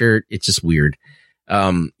off shirt. It's just weird.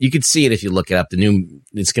 You could see it if you look it up.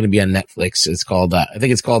 It's going to be on Netflix. It's called I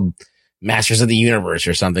think it's called Masters of the Universe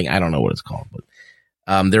or something. I don't know what it's called, but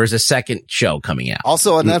there is a second show coming out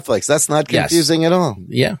also on Netflix. That's not confusing at all.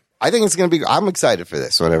 Yeah. I think it's going to be, I'm excited for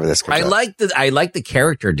this, whenever this comes out. I like the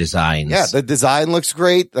character designs. Yeah, the design looks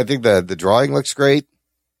great. I think the drawing looks great.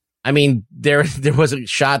 I mean, there was a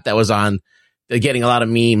shot that was on getting a lot of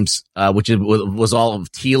memes, which was all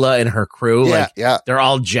of Tila and her crew. Yeah. They're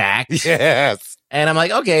all jacked. Yes. And I'm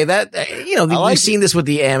like, okay, we've seen this with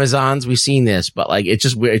the Amazons. We've seen this, but like, it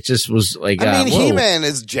just was like, I mean, He-Man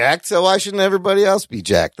is jacked, so why shouldn't everybody else be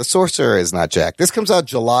jacked? The Sorcerer is not jacked. This comes out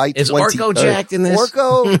July 23rd. Is Orko jacked in this?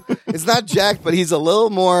 Orko is not jacked, but he's a little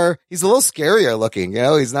scarier looking.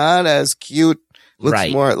 He's not as cute.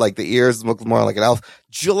 Looks more like the ears look more like an elf.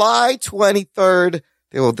 July 23rd.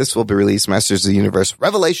 This will be released. Masters of the Universe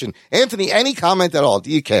Revelation. Anthony, any comment at all?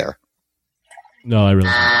 Do you care? No, I really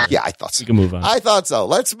don't. Yeah, I thought so. We can move on. I thought so.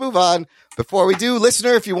 Let's move on. Before we do,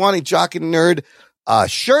 listener, if you want a Jock and Nerd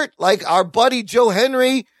shirt like our buddy Joe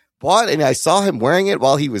Henry bought, and I saw him wearing it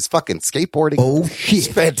while he was fucking skateboarding. Oh, shit. It's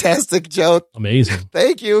fantastic, Joe. Amazing.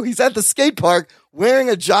 Thank you. He's at the skate park wearing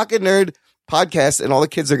a Jock and Nerd podcast, and all the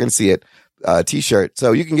kids are going to see it, t-shirt.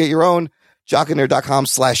 So you can get your own.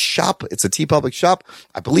 jockandnerd.com/shop. It's a TeePublic shop.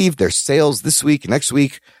 I believe there's sales this week, next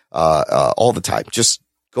week, all the time. Just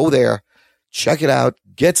go there. Check it out.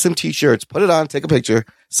 Get some t-shirts. Put it on. Take a picture.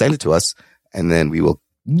 Send it to us. And then we will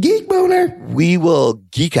geek boner. We will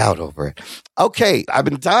geek out over it. Okay. I've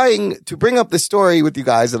been dying to bring up this story with you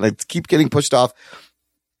guys, and I keep getting pushed off.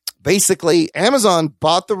 Basically, Amazon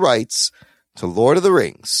bought the rights to Lord of the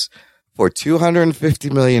Rings for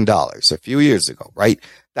 $250 million a few years ago, right?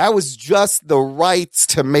 That was just the rights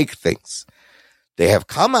to make things. They have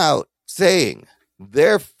come out saying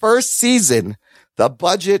their first season, the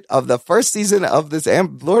budget of the first season of this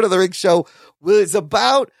Lord of the Rings show was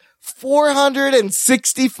about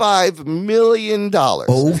 $465 million.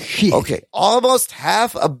 Oh, shit. Okay. Almost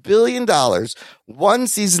 $500 million. One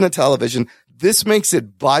season of television. This makes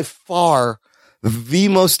it by far the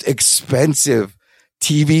most expensive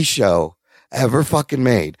TV show ever fucking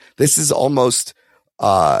made. This is almost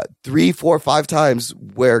 3, 4, 5 times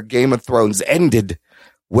where Game of Thrones ended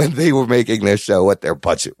when they were making their show, what their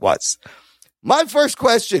budget was. My first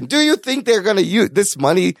question, do you think they're going to use this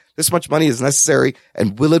much money is necessary,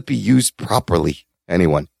 and will it be used properly?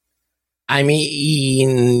 Anyone? I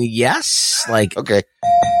mean, yes. Like, okay.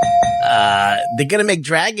 They're going to make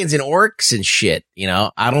dragons and orcs and shit.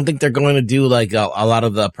 I don't think they're going to do like a lot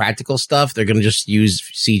of the practical stuff. They're going to just use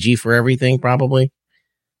CG for everything, probably.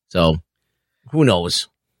 So who knows?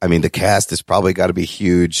 I mean, the cast has probably got to be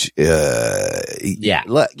huge. Yeah.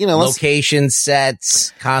 Location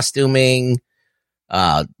sets, costuming,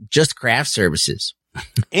 just craft services.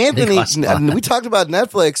 Anthony, we talked about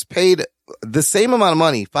Netflix paid the same amount of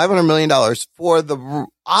money, $500 million, for the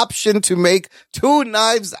option to make 2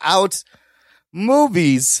 Knives Out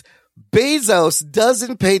movies. Bezos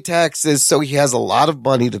doesn't pay taxes, so he has a lot of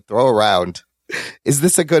money to throw around. Is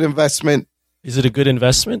this a good investment? Is it a good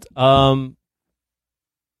investment? I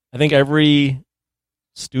think every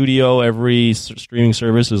studio, every streaming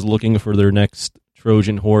service is looking for their next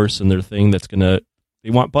Trojan horse and their thing that's going to, they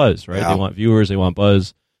want buzz, right? Yeah. They want viewers, they want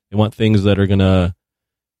buzz, they want things that are going to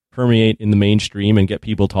permeate in the mainstream and get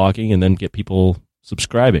people talking and then get people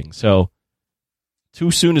subscribing. So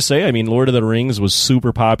too soon to say. I mean, Lord of the Rings was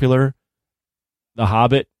super popular. The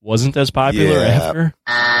Hobbit wasn't as popular after.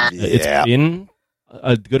 Yeah. It's been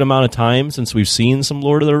a good amount of time since we've seen some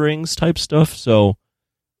Lord of the Rings type stuff, so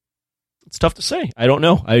it's tough to say. I don't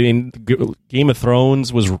know. I mean, Game of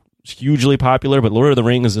Thrones was hugely popular, but Lord of the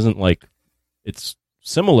Rings isn't like, it's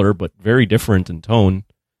similar but very different in tone.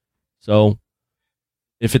 So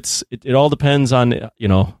if it all depends on, you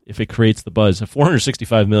know, if it creates the buzz.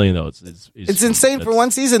 $465 million though, it's insane for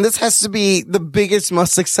one season. This has to be the biggest,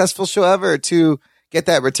 most successful show ever to get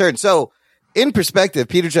that return. So in perspective,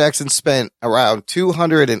 Peter Jackson spent around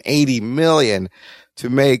 $280 million to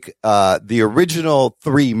make the original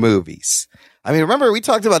 3 movies. I mean, remember we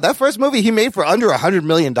talked about that first movie he made for under $100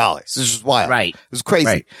 million. This is wild. Right. It was crazy.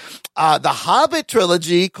 Right. The Hobbit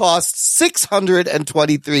trilogy cost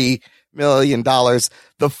 $623 million.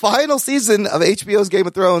 The final season of HBO's Game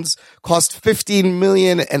of Thrones cost $15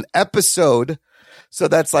 million an episode. So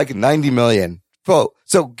that's like $90 million.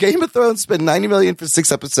 So Game of Thrones spent $90 million for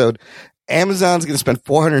 6 episodes. Amazon's going to spend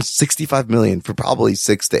 $465 million for probably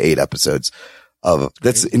 6 to 8 episodes.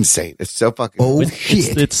 That's insane. It's so fucking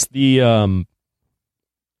shit. It's the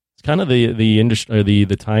it's kind of the industry, or the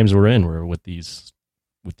times we're in, where with these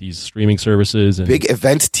streaming services and big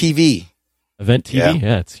event TV. Event TV,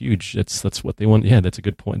 yeah, it's huge. That's what they want. Yeah, that's a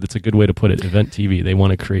good point. That's a good way to put it. Event TV. They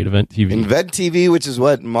want to create event TV. Event TV, which is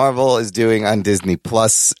what Marvel is doing on Disney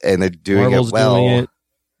Plus, and they're doing Marvel's it well. Doing it.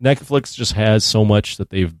 Netflix just has so much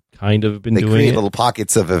that they've kind of been doing. They create little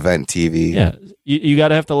pockets of event TV. Yeah, you got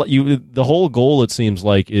to have to. The whole goal, it seems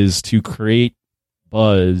like, is to create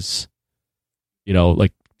buzz. You know,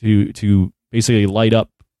 like to basically light up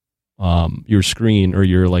your screen or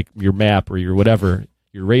your map or your whatever,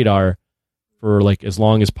 your radar, for like as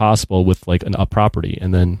long as possible with like a property,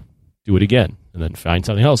 and then do it again, and then find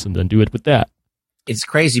something else, and then do it with that. It's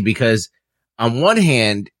crazy because on one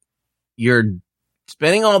hand, you're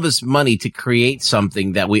spending all this money to create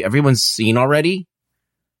something that everyone's seen already,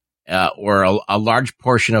 or a large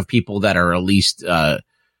portion of people that are at least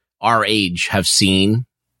our age have seen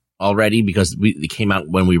already, because they came out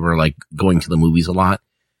when we were like going to the movies a lot.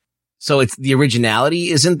 So it's the originality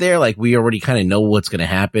isn't there. Like we already kind of know what's going to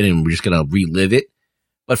happen and we're just going to relive it.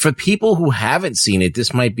 But for people who haven't seen it,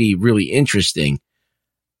 this might be really interesting.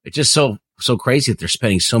 It's just so crazy that they're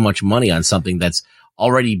spending so much money on something that's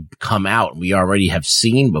already come out and we already have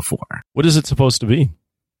seen before. What is it supposed to be?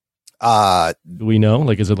 Do we know?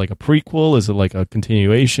 Like, is it like a prequel? Is it like a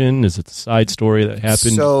continuation? Is it a side story that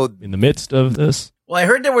happened in the midst of this? Well, I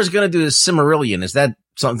heard they was going to do the Silmarillion. Is that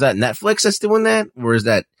something that Netflix that's doing that? Or is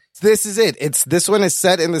that? This is it. This one is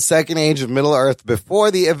set in the Second Age of Middle Earth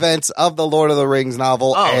before the events of the Lord of the Rings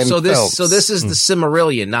novel. And so films. this is the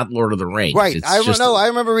Silmarillion, not Lord of the Rings. Right. I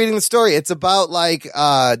remember reading the story. It's about like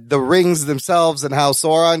the rings themselves and how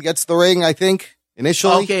Sauron gets the ring, I think,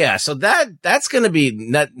 initially. Okay, yeah. So that's going to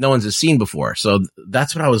be no one's has seen before. So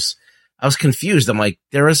that's what I was confused. I'm like,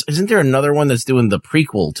 isn't there another one that's doing the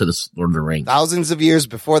prequel to the Lord of the Rings? Thousands of years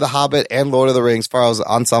before The Hobbit and Lord of the Rings follows an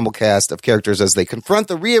ensemble cast of characters as they confront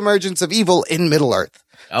the reemergence of evil in Middle Earth.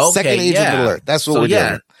 Okay, Second Age of Middle Earth. That's what we're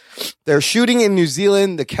doing. They're shooting in New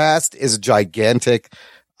Zealand. The cast is gigantic.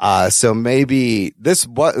 So maybe this,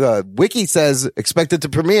 Wiki says expected to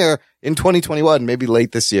premiere in 2021, maybe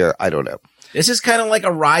late this year. I don't know. This is kind of like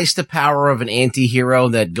a rise to power of an anti-hero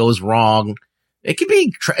that goes wrong. It could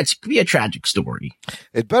be a tragic story.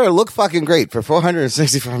 It better look fucking great for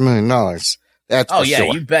 $465 million. That's for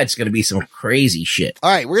sure. You bet it's going to be some crazy shit. All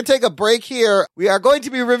right, we're going to take a break here. We are going to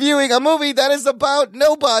be reviewing a movie that is about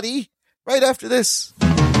nobody right after this.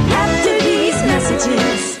 After these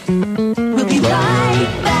messages, we'll be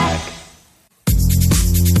right back.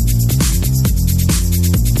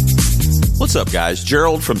 What's up, guys?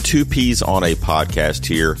 Gerald from Two Peas on a Podcast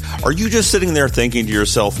here. Are you just sitting there thinking to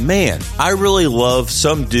yourself, man, I really love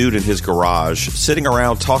some dude in his garage sitting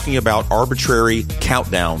around talking about arbitrary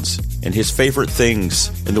countdowns and his favorite things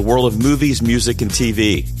in the world of movies, music, and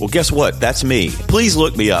TV? Well, guess what? That's me. Please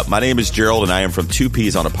look me up. My name is Gerald, and I am from Two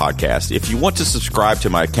Peas on a Podcast. If you want to subscribe to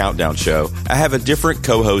my countdown show, I have a different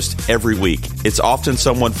co-host every week. It's often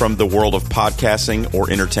someone from the world of podcasting or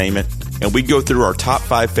entertainment, and we go through our top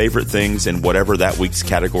 5 favorite things in whatever that week's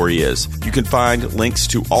category is. You can find links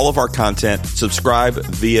to all of our content, subscribe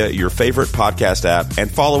via your favorite podcast app,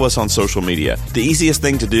 and follow us on social media. The easiest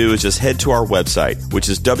thing to do is just head to our website, which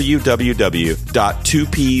is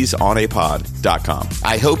www.twopeasonapod.com.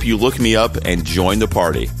 I hope you look me up and join the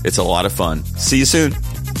party. It's a lot of fun. See you soon.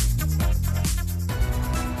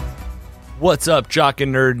 What's up, Jock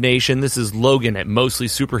and Nerd Nation? This is Logan at Mostly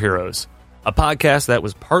Superheroes, a podcast that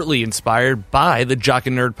was partly inspired by the Jock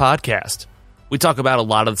and Nerd podcast. We talk about a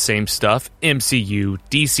lot of the same stuff, MCU,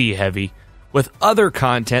 DC heavy, with other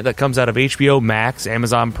content that comes out of HBO Max,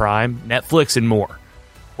 Amazon Prime, Netflix, and more.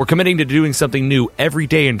 We're committing to doing something new every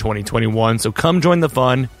day in 2021, so come join the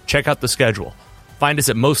fun, check out the schedule. Find us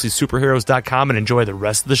at mostlysuperheroes.com and enjoy the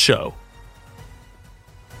rest of the show.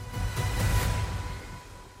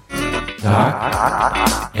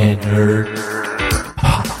 And Nerd.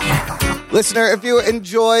 Listener, if you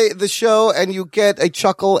enjoy the show and you get a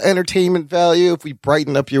chuckle entertainment value, if we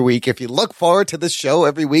brighten up your week, if you look forward to the show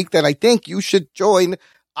every week, then I think you should join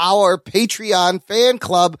our Patreon fan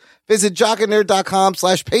club. Visit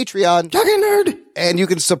jockandnerd.com/Patreon. Jockandnerd. And you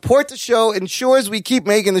can support the show. Ensures we keep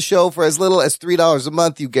making the show for as little as $3 a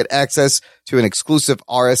month. You get access to an exclusive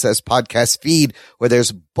RSS podcast feed where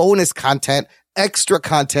there's bonus content, extra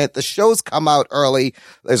content. The shows come out early.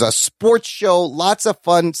 There's a sports show, lots of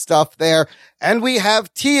fun stuff there. And we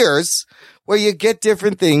have tiers where you get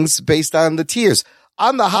different things based on the tiers.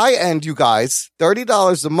 On the high end, you guys,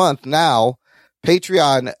 $30 a month now.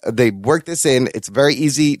 Patreon, they work this in. It's very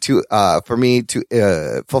easy to, for me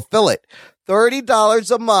to, fulfill it. $30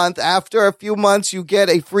 a month. After a few months, you get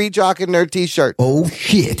a free Jock and Nerd t-shirt. Oh,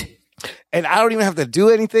 shit. And I don't even have to do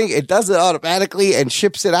anything. It does it automatically and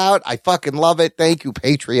ships it out. I fucking love it. Thank you,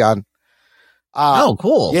 Patreon. Oh,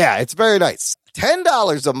 cool. Yeah, it's very nice.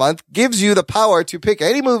 $10 a month gives you the power to pick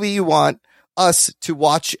any movie you want us to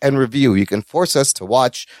watch and review. You can force us to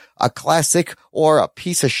watch a classic or a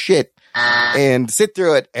piece of shit and sit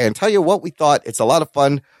through it and tell you what we thought. It's a lot of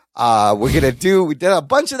fun. We did a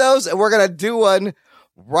bunch of those and we're going to do one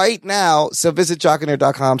right now. So visit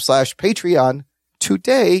jockandnerd.com/Patreon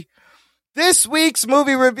today. This week's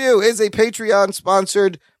movie review is a Patreon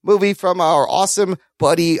sponsored movie from our awesome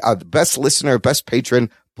buddy, the best listener, best patron,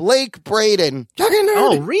 Blake Braden.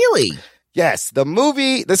 Oh, really? Yes, the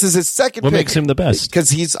movie. This is his second What pick. makes him the best?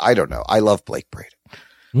 Because I don't know. I love Blake Braden.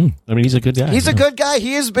 I mean, he's a good guy. He's a good guy.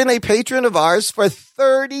 He has been a patron of ours for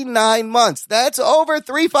 39 months. That's over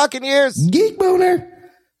 3 fucking years. Geek boner.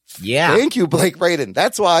 Yeah. Thank you, Blake Braden.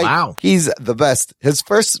 That's why he's the best. His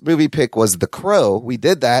first movie pick was The Crow. We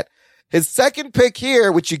did that. His second pick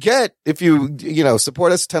here, which you get if you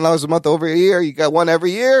support us $10 a month over a year, you got one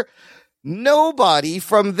every year. Nobody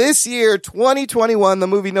from this year, 2021, the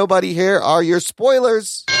movie Nobody. Here are your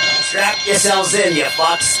spoilers. Strap yourselves in, you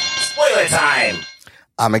fucks. Spoiler time.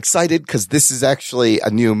 I'm excited because this is actually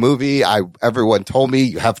a new movie. Everyone told me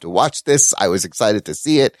you have to watch this. I was excited to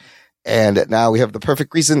see it. And now we have the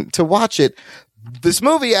perfect reason to watch it. This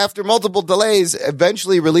movie, after multiple delays,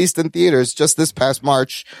 eventually released in theaters just this past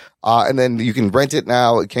March. And then you can rent it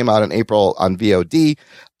now. It came out in April on VOD.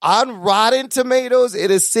 On Rotten Tomatoes,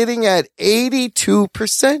 it is sitting at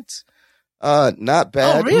 82%. Not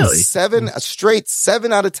bad. Oh, really? A straight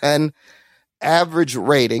 7 out of 10 average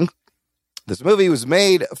rating. This movie was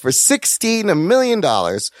made for $16 million.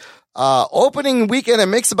 Opening weekend, it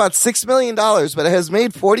makes about $6 million, but it has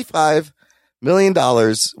made $45 million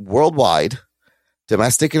worldwide,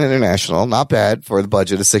 domestic and international. Not bad for the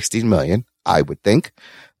budget of $16 million, I would think.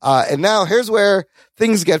 And now here's where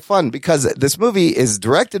things get fun, because this movie is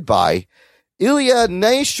directed by Ilya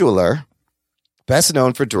Naishuller, best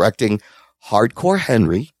known for directing Hardcore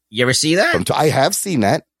Henry. You ever see that? I have seen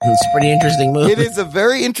that. It's a pretty interesting movie. It is a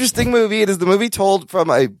very interesting movie. It is the movie told from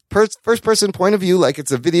a first-person point of view, like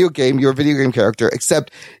it's a video game. You're a video game character,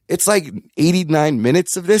 except it's like 89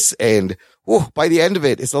 minutes of this, and by the end of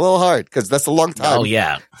it, it's a little hard because that's a long time. Oh,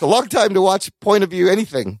 yeah. It's a long time to watch point of view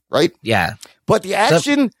anything, right? Yeah. But the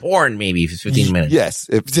action... Porn, maybe, if it's 15 minutes. Yes.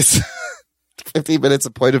 It's just 15 minutes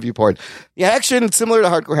of point of view porn. The action, similar to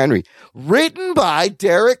Hardcore Henry. Written by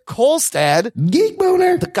Derek Kolstad. Geek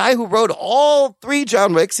boner. The guy who wrote all 3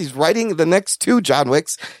 John Wicks. He's writing the next 2 John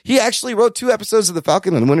Wicks. He actually wrote 2 episodes of The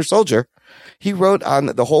Falcon and the Winter Soldier. He wrote on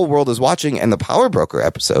The Whole World Is Watching and the Power Broker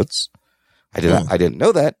episodes. I didn't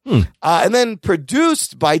know that. And then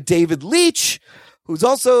produced by David Leitch, who's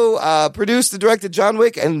also produced and directed John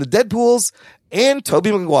Wick and the Deadpools, and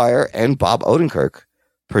Tobey Maguire and Bob Odenkirk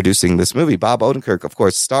producing this movie. Bob Odenkirk, of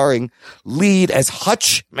course, starring lead as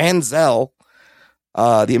Hutch Manziel,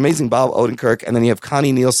 the amazing Bob Odenkirk. And then you have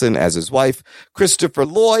Connie Nielsen as his wife, Christopher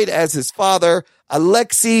Lloyd as his father,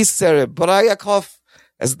 Alexei Serebryakov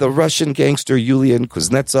as the Russian gangster Yulian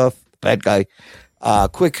Kuznetsov, bad guy,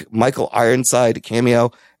 quick Michael Ironside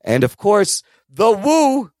cameo, and of course, the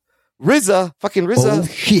Woo, fucking RZA. Oh,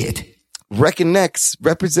 shit. Reckon Next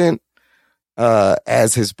represent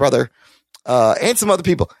as his brother, and some other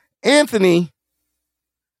people. Anthony,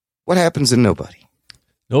 what happens in Nobody?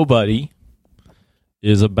 Nobody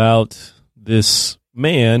is about this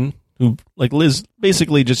man who lives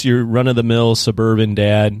basically just your run-of-the-mill suburban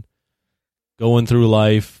dad, going through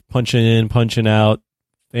life, punching in, punching out,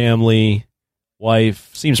 family, wife,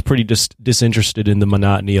 seems pretty disinterested in the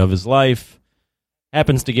monotony of his life.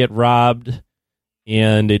 happens to get robbed,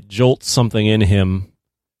 and it jolts something in him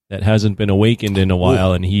that hasn't been awakened in a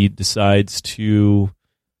while, and he decides to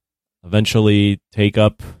eventually take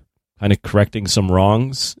up kind of correcting some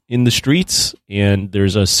wrongs in the streets. And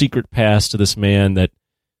there's a secret past to this man that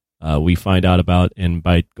we find out about, and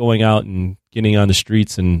by going out and getting on the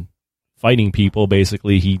streets and fighting people,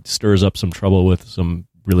 basically he stirs up some trouble with some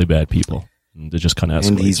really bad people, and it just kind of escalates.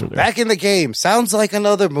 And he's from there. back in the game. Sounds like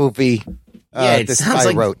another movie. Yeah, it this sounds guy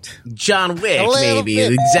like wrote. John Wick, A little maybe bit.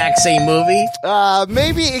 the exact same movie.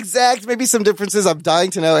 Maybe some differences. I'm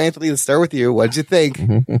dying to know, Anthony. Let's start with you. What'd you think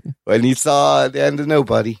when you saw the end of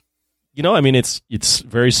Nobody? You know, I mean, it's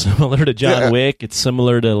very similar to John Yeah. Wick. It's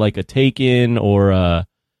similar to like a Taken or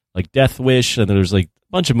like Death Wish, and there's like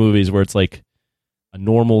a bunch of movies where it's like a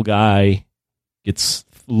normal guy gets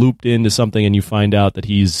looped into something, and you find out that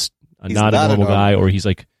he's not a normal guy, or he's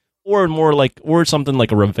like, or more like, or something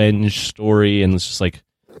like a revenge story, and it's just like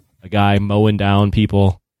a guy mowing down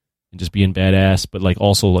people and just being badass, but like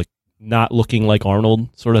also like not looking like Arnold,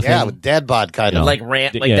 sort of Yeah, thing. with dad bod kind You of. know. Like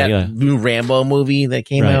Yeah, that yeah. new Rambo movie that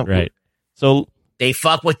came out. Right. So They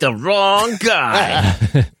fuck with the wrong guy.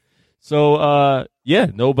 So,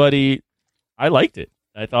 Nobody. I liked it.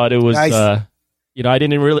 I thought it was, Nice. I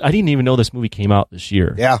didn't even know this movie came out this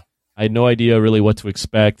year. Yeah. I had no idea really what to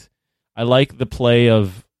expect. I like the play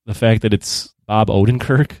of the fact that it's Bob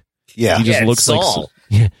Odenkirk. Yeah. He just it's looks like, Saul.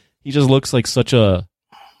 he just looks like such a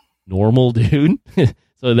normal dude.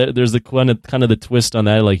 So there's the kind of the twist on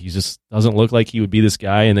that. Like, he just doesn't look like he would be this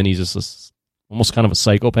guy, and then he's just almost kind of a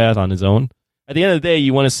psychopath on his own. At the end of the day,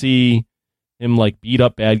 you want to see him like beat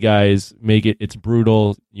up bad guys, it's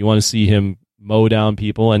brutal. You want to see him mow down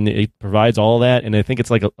people, and it provides all that. And I think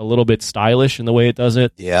it's like a little bit stylish in the way it does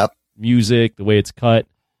it. Yep. Music, the way it's cut,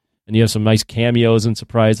 and you have some nice cameos and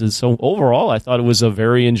surprises. So overall, I thought it was a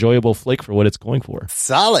very enjoyable flick for what it's going for.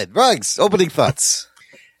 Solid. Rugs, opening thoughts.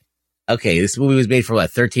 Okay, this movie was made for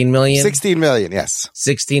what, 13 million? 16 million, yes.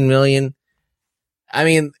 16 million. I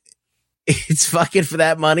mean, it's fucking, for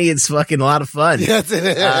that money, it's fucking a lot of fun. Yes, it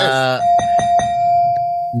is.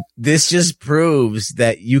 This just proves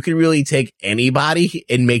that you can really take anybody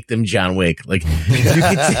and make them John Wick. Like, you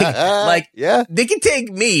can take, yeah. they can take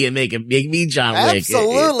me and make me John Wick.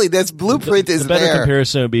 Absolutely. This blueprint is The better there.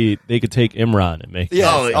 comparison would be they could take Imran and make. Yes.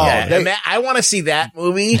 Oh, yeah. they- Man, I want to see that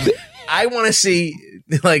movie. I want to see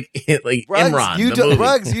like Rugs, Imran. you the don't, movie.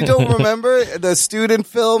 Rugs, you don't remember the student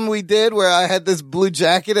film we did where I had this blue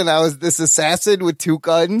jacket and I was this assassin with two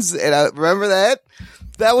guns, and I remember that.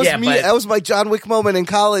 That was Yeah, me. but- That was my John Wick moment in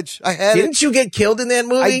college. I had it. Didn't you get killed in that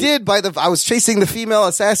movie? I did I was chasing the female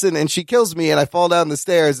assassin and she kills me and I fall down the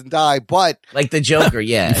stairs and die. But Like the Joker,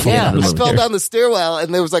 yeah. yeah, the I movie. fell down the stairwell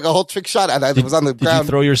and there was like a whole trick shot and I was on the Did you ground.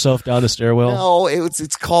 throw yourself down the stairwell? No,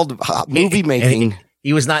 it's called movie making.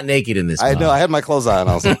 He was not naked in this I movie. know I had my clothes on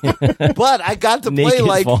also, but I got to play Naked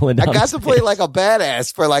like falling I down got to play stairs. like a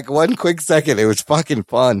badass for like one quick second. It was fucking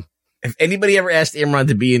fun. If anybody ever asked Imran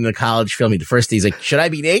to be in the college film, the first thing he's like, "Should I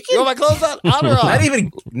be naked?" You got my clothes on or off?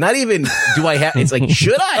 Not even. Do I have? It's like,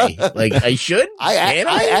 should I? Like, I should. Can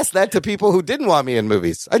I asked that to people who didn't want me in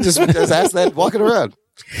movies. I just asked that walking around.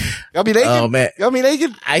 Got me naked? Oh man, Got me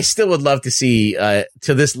naked? I still would love to see to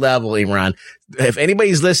this level, Imran. If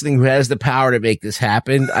anybody's listening who has the power to make this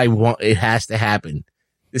happen, it has to happen.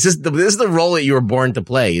 This is the role that you were born to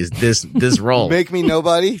play. Is this role? Make me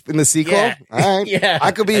nobody in the sequel? Yeah. All right. Yeah,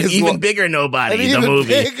 I could be an his even bigger nobody. an The even movie.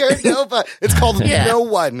 bigger nobody. It's called Yeah. No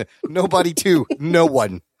One. Nobody 2. No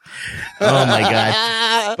One. Oh my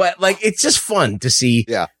god! But like, it's just fun to see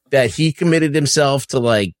Yeah. that he committed himself to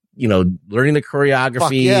learning the choreography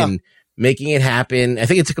Fuck yeah. and making it happen. I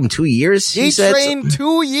think it took him 2 years. He said. trained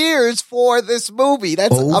 2 years for this movie.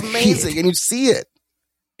 That's amazing. And you see it.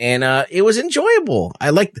 And it was enjoyable.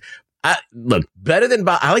 Look, better than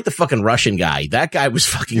Bob. I like the fucking Russian guy. That guy was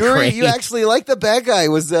fucking crazy. You actually like the bad guy. He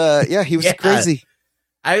was Yeah. crazy.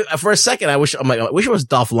 For a second, I wish it was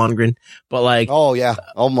Dolph Lundgren, but like, Oh yeah,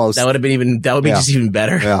 almost. that would be Yeah. just even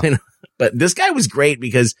better. Yeah. You know? But this guy was great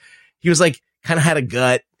because he was like, kind of had a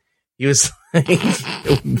gut. He was He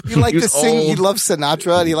liked he to was sing. He old. loved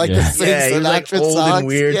Sinatra, and he liked to sing Yeah, he was like Sinatra old songs. and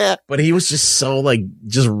weird, Yeah, but he was just so like,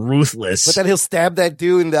 just ruthless. but then he'll stab that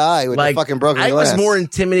dude in the eye with like, the fucking broken I glass. was more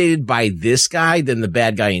intimidated by this guy than the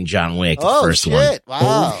bad guy in John Wick, the Oh first shit! one.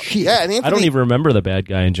 Wow. Yeah, and Anthony, I don't even remember the bad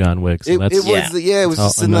guy in John Wick. So It that's was it was how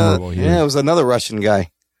just another. unmemorable he Yeah, is. it was another Russian guy.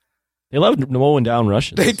 They love mowing down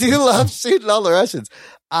Russians. They do love shooting all the Russians.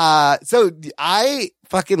 So I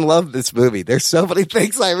fucking love this movie. There's so many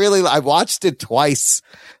things I watched it twice.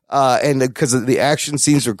 And because the action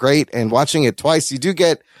scenes were great, and watching it twice, you do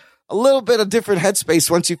get a little bit of different headspace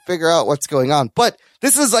once you figure out what's going on. But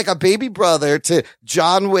this is like a baby brother to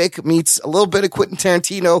John Wick meets a little bit of Quentin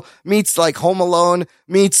Tarantino meets like Home Alone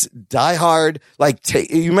meets Die Hard. Like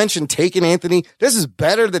you mentioned Taken, Anthony. This is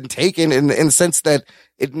better than Taken in the sense that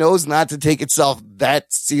it knows not to take itself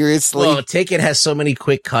that seriously. Well, Taken has so many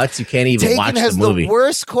quick cuts, you can't even watch Taken has the movie. the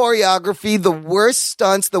worst choreography, the worst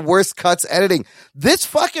stunts, the worst cuts, editing. This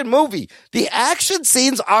fucking movie, the action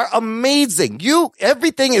scenes are amazing.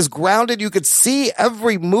 Everything is grounded. You could see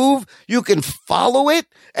every move. You can follow it.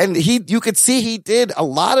 And you could see he did a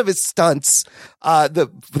lot of his stunts.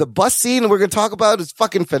 The bus scene we're going to talk about is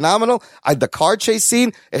fucking phenomenal. The car chase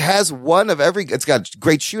scene, it has it's got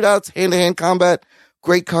great shootouts, hand-to-hand combat.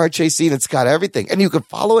 Great car chase scene. It's got everything. And you can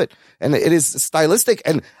follow it. And it is stylistic.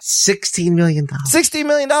 And $16 million. $16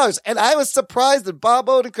 million. And I was surprised that Bob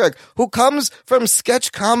Odenkirk, who comes from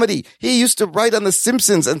sketch comedy, he used to write on The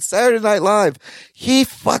Simpsons and Saturday Night Live. He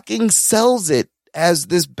fucking sells it as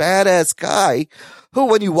this badass guy who,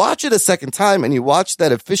 when you watch it a second time and you watch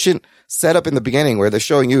that efficient setup in the beginning where they're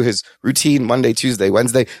showing you his routine Monday, Tuesday,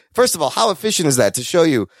 Wednesday. First of all, how efficient is that to show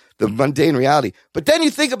you the mundane reality? But then you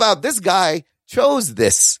think about this guy chose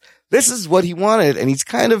this. This is what he wanted, and he's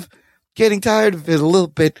kind of getting tired of it a little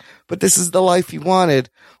bit, but this is the life he wanted.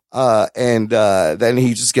 And then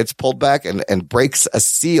he just gets pulled back and breaks a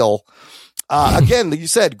seal. Again, you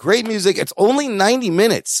said great music. It's only 90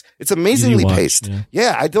 minutes. It's amazingly paced.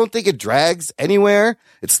 Yeah, I don't think it drags anywhere.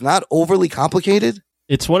 It's not overly complicated.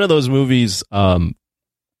 It's one of those movies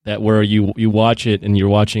that where you watch it and you're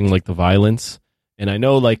watching like the violence. And I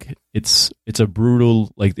know, like, it's a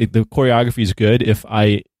brutal, like, the choreography is good. If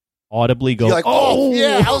I audibly go, like, oh,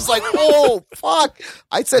 yeah, I was like, oh, fuck.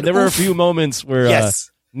 I said, there were a few moments where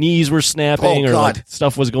knees were snapping or like,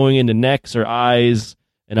 stuff was going into necks or eyes.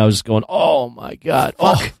 And I was just going, oh, my God.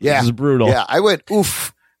 Fuck. Yeah. This is brutal. Yeah, I went,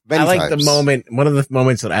 oof. I like the moment. One of the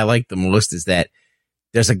moments that I like the most is that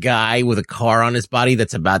there's a guy with a car on his body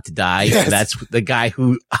that's about to die. Yes. And that's the guy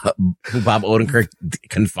who Bob Odenkirk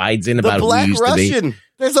confides in about Black who he used Russian. to be.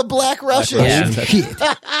 There's a Black Russian.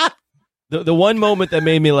 Yeah. The one moment that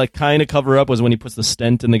made me like kind of cover up was when he puts the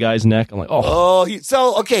stent in the guy's neck. I'm like,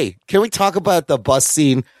 okay. Can we talk about the bus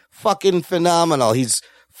scene? Fucking phenomenal. He's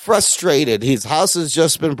frustrated. His house has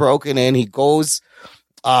just been broken in. He goes,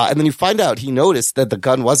 and then you find out he noticed that the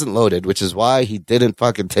gun wasn't loaded, which is why he didn't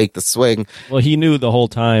fucking take the swing. Well, he knew the whole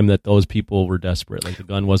time that those people were desperate. Like the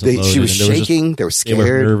gun wasn't loaded. She was shaking. They were scared. They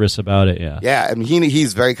were nervous about it. Yeah. Yeah. I mean,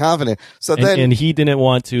 he's very confident. So and he didn't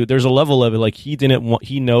want to. There's a level of it. Like he didn't want.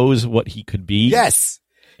 He knows what he could be. Yes.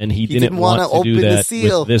 And he didn't want to do that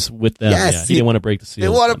with them. Yes, yeah, he didn't want to break the seal. He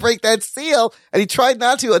didn't want to break that seal, and he tried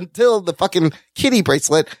not to until the fucking kitty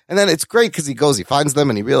bracelet. And then it's great because he finds them,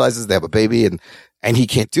 and he realizes they have a baby, and he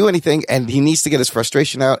can't do anything, and he needs to get his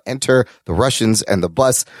frustration out. Enter the Russians and the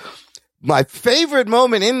bus. My favorite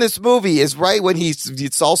moment in this movie is right when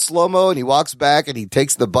it's all slow-mo and he walks back and he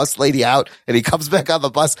takes the bus lady out and he comes back on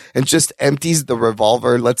the bus and just empties the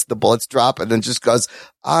revolver, lets the bullets drop, and then just goes,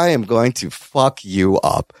 I am going to fuck you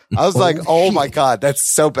up. I was like, oh my God, that's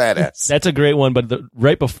so badass. That's a great one. But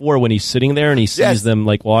right before when he's sitting there and he sees them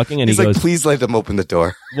like walking and he's he goes, like, please let them open the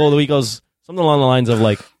door. Well, he goes something along the lines of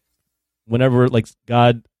like, whenever like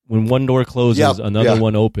God, when one door closes, another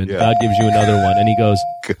one opens. Yeah. God gives you another one. And he goes,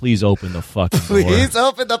 please open the fucking door. Please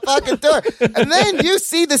open the fucking door. And then you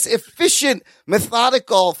see this efficient,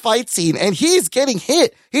 methodical fight scene, and he's getting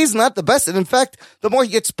hit. He's not the best. And in fact, the more he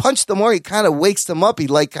gets punched, the more he kind of wakes him up. He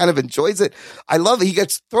like kind of enjoys it. I love it. He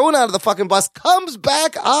gets thrown out of the fucking bus, comes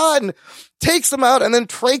back on, takes him out, and then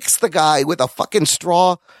trakes the guy with a fucking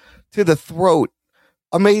straw to the throat.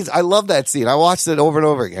 Amazing. I love that scene. I watched it over and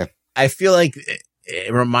over again. I feel like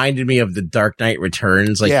it reminded me of the Dark Knight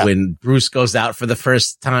Returns, like when Bruce goes out for the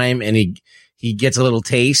first time and he gets a little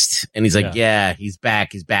taste and he's like, he's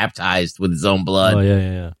back. He's baptized with his own blood. Oh,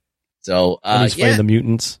 yeah. So, and he's fighting the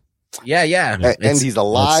mutants. Yeah. And he's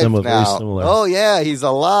alive now. Very similar. Oh, yeah, he's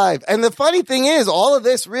alive. And the funny thing is, all of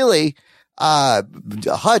this really,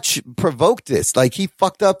 Hutch provoked this. Like, he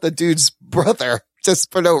fucked up the dude's brother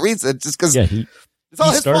just for no reason, just because. Yeah, it's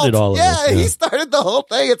all his fault. All of this, he started the whole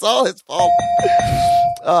thing. It's all his fault.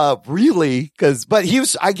 Really? But he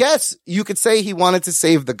was, I guess you could say he wanted to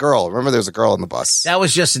save the girl. Remember, there's a girl on the bus. That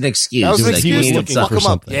was just an excuse. That was an excuse he to was looking fuck for him up.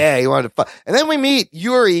 something. Yeah, he wanted to fuck. And then we meet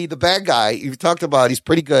Yuri, the bad guy. You've talked about, he's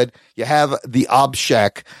pretty good. You have the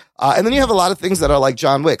Obshak. And then you have a lot of things that are like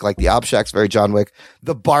John Wick. Like the Obshak's very John Wick.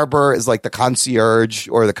 The barber is like the concierge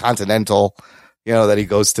or the Continental, that he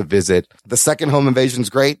goes to visit. The second home invasion's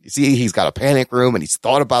great. You see, he's got a panic room and he's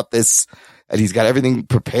thought about this and he's got everything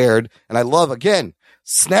prepared. And I love, again,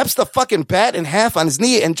 snaps the fucking bat in half on his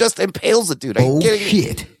knee and just impales the dude. Are you Oh, kidding me?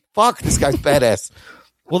 shit. Fuck, this guy's badass.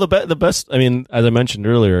 Well, the best. I mean, as I mentioned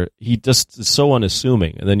earlier, he just is so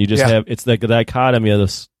unassuming, and then you just have it's like the dichotomy of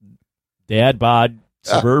this dad bod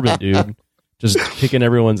suburban dude just kicking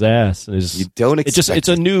everyone's ass, and You don't expect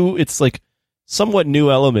it's like somewhat new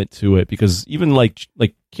element to it because even like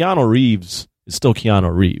Keanu Reeves is still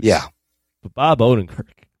Keanu Reeves, Yeah. but Bob Odenkirk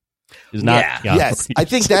is not. Yeah. Keanu Yes, Reeves. I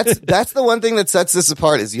think that's the one thing that sets this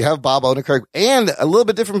apart is you have Bob Odenkirk, and a little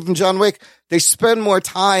bit different from John Wick. They spend more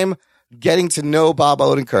time getting to know Bob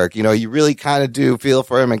Odenkirk. You know, you really kind of do feel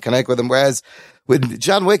for him and connect with him. Whereas with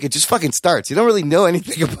John Wick, it just fucking starts. You don't really know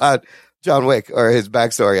anything about John Wick or his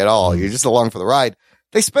backstory at all. You're just along for the ride.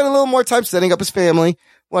 They spent a little more time setting up his family,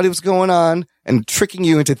 what was going on, and tricking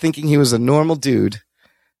you into thinking he was a normal dude.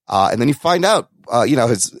 And then you find out,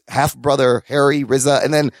 his half brother, Harry Rizza,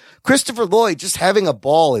 and then Christopher Lloyd just having a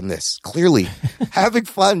ball in this, clearly having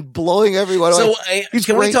fun, blowing everyone So away. He's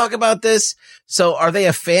can we great. talk about this? So are they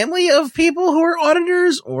a family of people who are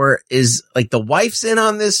auditors, or is like the wife's in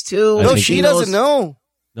on this too? I No, think she doesn't know.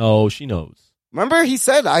 No, she knows. Remember, he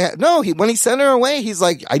said, when he sent her away, he's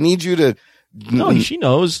like, I need you to. No, she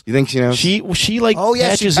knows. You think she knows? She like oh,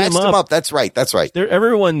 yeah, she patches patched him up. That's right.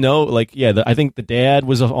 Everyone know, like, I think the dad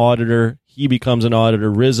was an auditor. He becomes an auditor.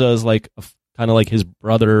 RZA is like kind of like his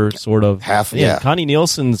brother, sort of. Half, yeah. Connie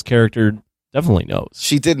Nielsen's character definitely knows.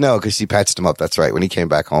 She did know because she patched him up. That's right. When he came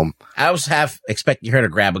back home. I was half expecting her to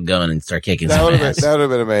grab a gun and start kicking That some would ass. have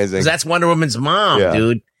been amazing. 'Cause that's Wonder Woman's mom, Yeah.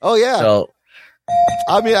 dude. Oh, yeah. So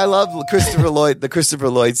I mean, I love Christopher Lloyd. The Christopher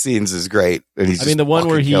Lloyd scenes is great. And he's I mean, the one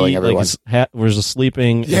where he killing everyone. was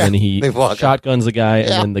sleeping Yeah, and then he they walk up. shotguns the guy,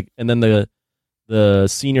 Yeah. and then the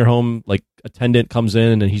senior home like attendant comes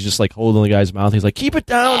in and he's just like holding the guy's mouth. He's like, "Keep it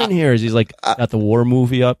down in here." He's like got the war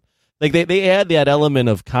movie up. Like they add that element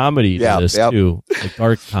of comedy to this too, like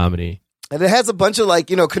dark comedy. And it has a bunch of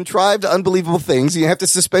contrived, unbelievable things. You have to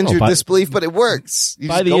suspend your disbelief, but it works. You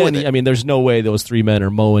By just the go with end, it. I mean, there's no way those three men are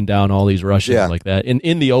mowing down all these Russians like that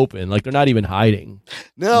in the open. Like they're not even hiding.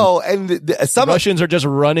 No, and some Russians are just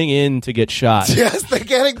running in to get shot. Yes, they're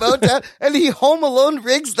getting mowed down, and he Home Alone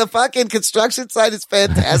rigs the fucking construction site is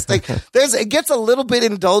fantastic. It gets a little bit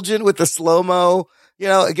indulgent with the slow mo. You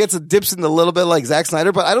know, it gets dips in a little bit like Zack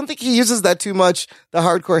Snyder, but I don't think he uses that too much. The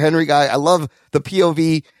hardcore Henry guy, I love the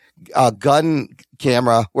POV gun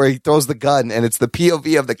camera where he throws the gun, and it's the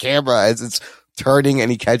POV of the camera as it's turning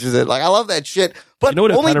and he catches it. Like I love that shit, but You know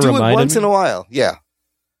what it only kinda do it reminded once me? in a while. Yeah.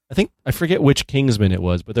 I forget which Kingsman it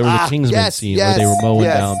was, but there was a Kingsman scene where they were mowing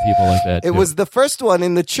yes. down people like that. It too. was the first one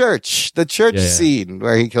in the church Yeah. scene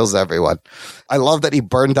where he kills everyone. I love that he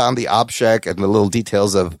burned down the op shack and the little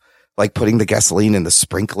details of like putting the gasoline in the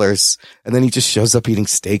sprinklers. And then he just shows up eating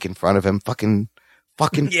steak in front of him. Fucking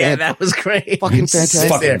yeah, that was great. fucking fantastic.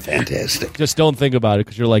 Fucking fantastic. Just don't think about it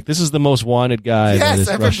because you're like, this is the most wanted guy by Yes, this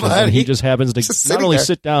Russian, everybody. and he just happens to Just not sitting only there.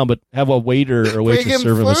 sit down but have a waiter or Bring waitress him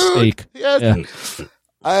serve him a food. steak. Yes.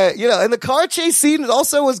 Yeah. And the car chase scene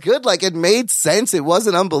also was good. Like it made sense. It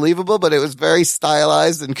wasn't unbelievable, but it was very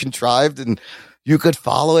stylized and contrived, and you could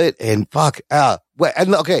follow it. And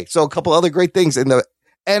so a couple other great things in the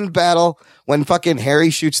end battle when fucking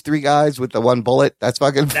Harry shoots three guys with the one bullet. That's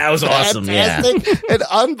fucking That was awesome, yeah. fantastic and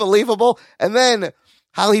unbelievable. And then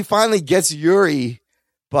how he finally gets Yuri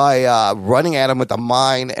by running at him with a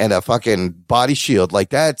mine and a fucking body shield. Like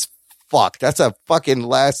that's a fucking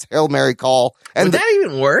last Hail Mary call. And Would that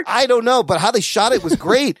even work? I don't know, but how they shot it was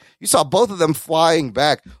great. You saw both of them flying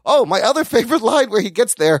back. Oh, my other favorite line where he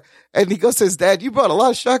gets there and he goes to his dad, "You brought a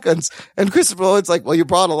lot of shotguns." And Christopher Lloyd's like, "Well, you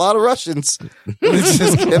brought a lot of Russians." And it's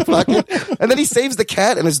just kept fucking. And then he saves the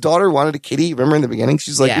cat, and his daughter wanted a kitty. Remember in the beginning?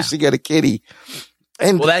 She's like, Yeah. "You should get a kitty."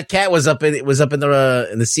 And Well, that cat was up in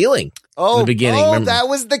the ceiling. in the beginning. Remember? That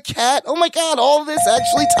was the cat. Oh my God. All of this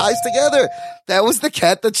actually ties together. That was the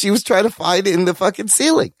cat that she was trying to find in the fucking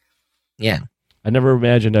ceiling. Yeah. I never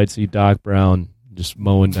imagined I'd see Doc Brown just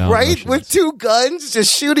mowing down Right? Russians. With two guns,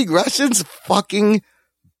 just shooting Russians. Fucking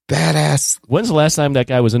badass. When's the last time that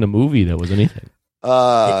guy was in a movie that was anything?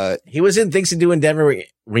 He was in Things to Do in Denver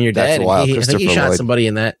When You're That's Dead. a while. I think he Christopher shot Lloyd. somebody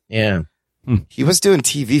in that. Yeah. He was doing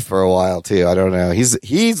TV for a while too. I don't know.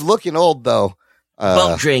 He's looking old though.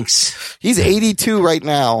 Bulk drinks. He's 82 right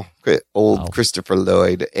now. Old Wow. Christopher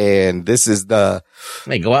Lloyd, and this is the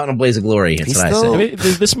Hey, go out in a blaze of glory. That's He's what still- I I said.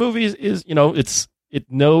 mean, this movie is it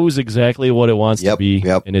knows exactly what it wants to Yep, be,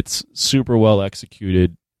 yep. and it's super well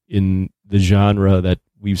executed in the genre that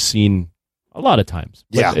we've seen a lot of times.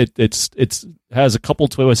 But Yeah. it's has a couple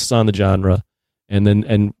twists on the genre,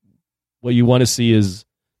 and what you want to see is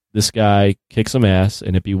this guy kick some ass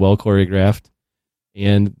and it be well choreographed,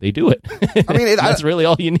 and they do it. I mean, that's really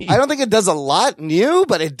all you need. I don't think it does a lot new,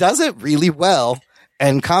 but it does it really well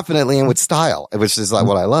and confidently and with style, which is like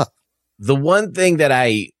what I love. The one thing that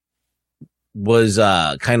I was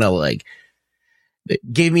kind of like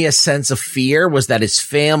gave me a sense of fear was that his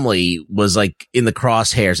family was like in the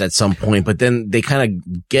crosshairs at some point, but then they kind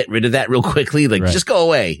of get rid of that real quickly, like Right. just go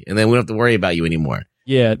away, and then we don't have to worry about you anymore.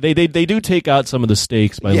 Yeah, they do take out some of the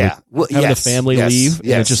stakes by Yeah. like Well, having yes, the family yes, leave, and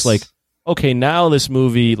yes. it's just like, okay, now this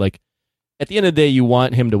movie, like at the end of the day, you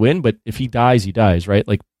want him to win, but if he dies, right?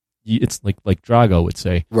 Like it's like Drago would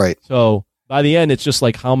say. Right. So by the end, it's just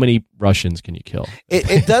like, how many Russians can you kill?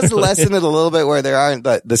 It does lessen it a little bit where there aren't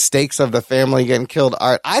the stakes of the family getting killed.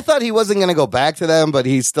 I thought he wasn't going to go back to them, but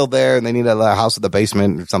he's still there and they need a house with a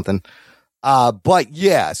basement or something. But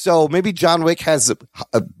yeah, so maybe John Wick has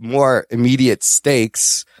a more immediate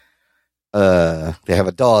stakes. They have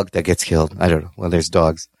a dog that gets killed. I don't know. Well, there's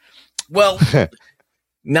dogs. Well,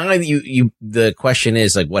 now the question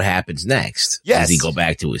is like, what happens next? Yes. Does he go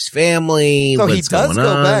back to his family? So What's he does going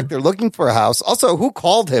go on? back. They're looking for a house. Also, who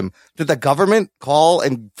called him? Did the government call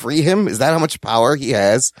and free him? Is that how much power he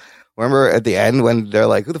has? Remember at the end when they're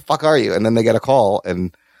like, who the fuck are you? And then they get a call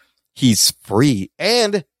and he's free.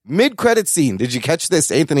 And mid-credit scene. Did you catch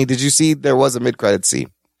this, Anthony? Did you see there was a mid-credit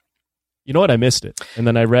scene? You know what? I missed it, and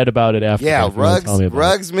then I read about it after. Yeah, if you wanna tell me about it.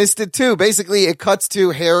 Ruggs missed it too. Basically, it cuts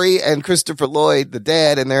to Harry and Christopher Lloyd, the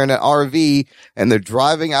dad, and they're in an RV and they're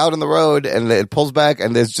driving out on the road and it pulls back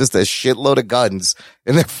and there's just a shitload of guns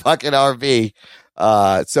in their fucking RV.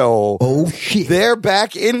 So Oh shit. they're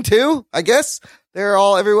back into, I guess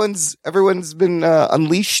everyone's been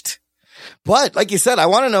unleashed. But like you said, I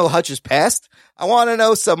want to know Hutch's past. I want to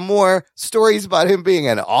know some more stories about him being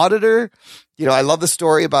an auditor. You know, I love the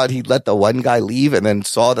story about he let the one guy leave and then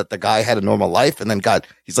saw that the guy had a normal life and then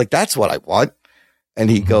he's like, that's what I want.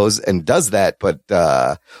 And he goes and does that. But,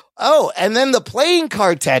 and then the playing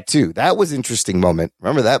card tattoo. That was an interesting moment.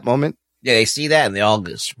 Remember that moment? Yeah, they see that and they all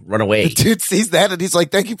just run away. The dude sees that and he's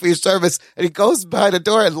like, thank you for your service. And he goes behind a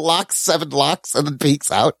door and locks 7 locks and then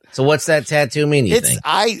peeks out. So what's that tattoo mean, you think?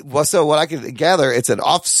 So what I can gather, it's an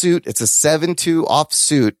offsuit. It's a 7-2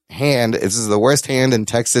 offsuit hand. This is the worst hand in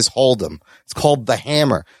Texas Hold'em. It's called the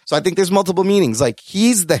Hammer. So I think there's multiple meanings. Like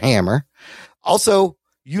he's the hammer. Also,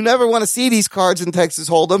 you never want to see these cards in Texas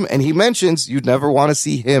Hold'em. And he mentions you'd never want to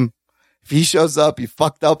see him. If he shows up, you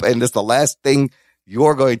fucked up and it's the last thing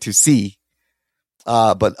you're going to see.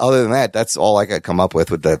 But other than that, that's all I could come up with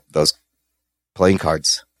those playing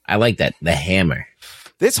cards. I like that. The hammer.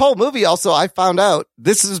 This whole movie also, I found out,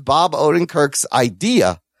 this is Bob Odenkirk's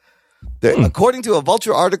idea. According to a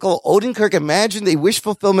Vulture article, Odenkirk imagined a wish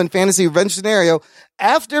fulfillment fantasy revenge scenario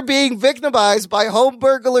after being victimized by home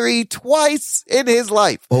burglary twice in his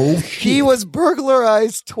life. Oh He shit. was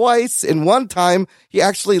burglarized twice. In one time, he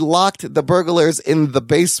actually locked the burglars in the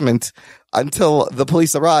basement until the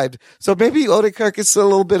police arrived. So maybe Odenkirk is a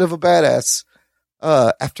little bit of a badass,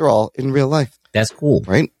 after all, in real life. That's cool.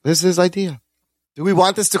 Right? This is his idea. Do we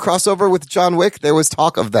want this to cross over with John Wick? There was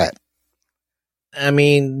talk of that. I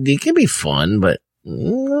mean, it can be fun, but I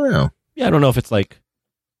don't know. Yeah, I don't know if it's like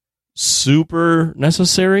super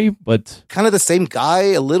necessary, but Kind of the same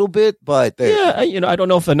guy a little bit, but yeah, I don't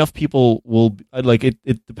know if enough people will like it.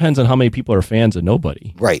 It depends on how many people are fans of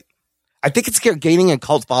Nobody. right. I think it's gaining a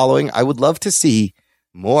cult following. I would love to see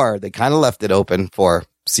more. They kind of left it open for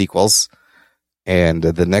sequels and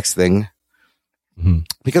the next thing. Mhm.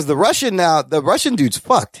 Because the Russian dude's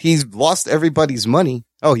fucked. He's lost everybody's money.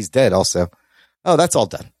 Oh, he's dead also. Oh, that's all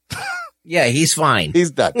done. Yeah, he's fine.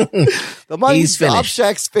 He's done. The money's He's finished.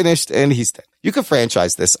 Shack's finished and he's dead. You could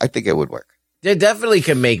franchise this. I think it would work. They definitely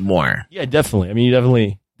can make more. Yeah, definitely. I mean, you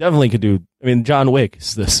definitely could do. I mean, John Wick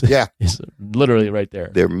is this. Yeah. is literally right there.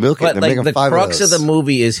 They're milking. But They're like making the 5 crux of those. the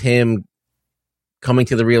movie is him coming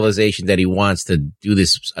to the realization that he wants to do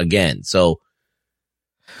this again. So,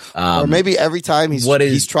 or maybe every time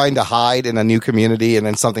he's trying to hide in a new community and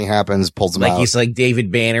then something happens, pulls him like out. he's like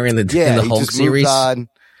David Banner in the he Hulk just series. moved on.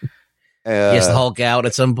 He has to Hulk out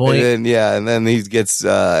at some point. And then he gets,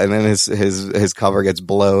 and then his cover gets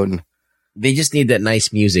blown. They just need that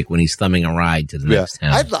nice music when he's thumbing a ride to the next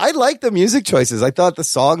town. I like the music choices. I thought the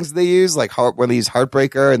songs they use, like when they use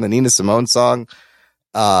Heartbreaker and the Nina Simone song,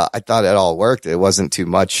 I thought it all worked. It wasn't too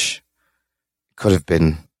much. Could have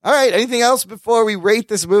been. All right. Anything else before we rate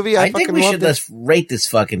this movie? I think we should just rate this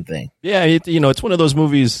fucking thing. Yeah, it's one of those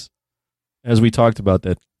movies, as we talked about,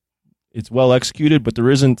 that it's well executed, but there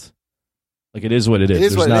isn't. Like, it is what it is. It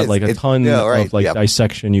is There's what it not is. like a ton of like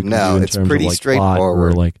dissection you can do in it's terms pretty of like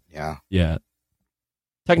straightforward. plot or like yeah.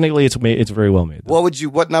 Technically, it's very well made.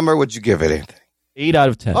 What number would you give it, Anthony? 8 out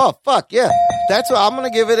of 10. Oh fuck yeah! That's what I'm going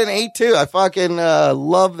to give it an 8 too. I fucking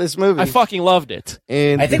love this movie. I fucking loved it.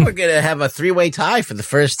 And I think we're gonna have a 3-way tie for the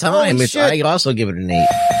first time. Oh, If shit. I also give it an 8.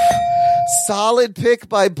 solid pick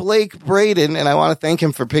by Blake Braden, and I want to thank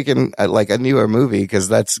him for picking like a newer movie because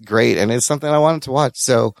that's great and it's something I wanted to watch.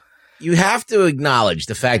 So You have to acknowledge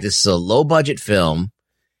the fact this is a low budget film,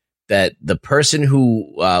 that the person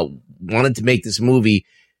who wanted to make this movie,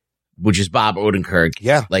 which is Bob Odenkirk,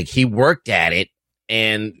 yeah, like he worked at it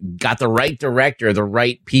and got the right director, the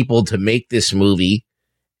right people to make this movie,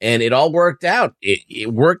 and it all worked out.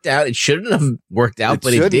 It worked out. It shouldn't have worked out,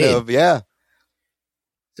 but it should did. have, yeah.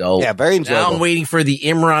 So Yeah, very now enjoyable. I'm waiting for the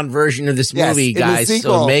Imran version of this Yes, movie, in the guys.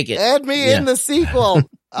 sequel. So make it. Add me Yeah. in the sequel.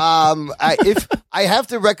 If I have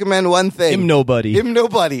to recommend one thing, Him nobody. Him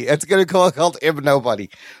Nobody. It's going to call called Him Nobody.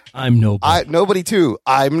 I'm nobody. Nobody too.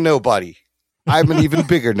 I'm Nobody. I'm an even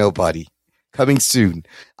bigger nobody. Coming soon.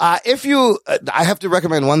 I have to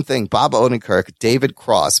recommend one thing. Bob Odenkirk, David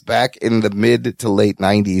Cross, back in the mid to late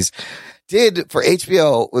 90s, did for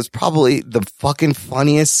HBO was probably the fucking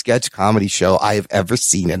funniest sketch comedy show I have ever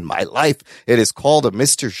seen in my life. It is called A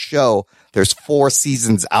Mr. Show. There's 4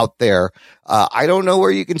 seasons out there. I don't know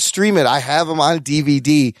where you can stream it. I have them on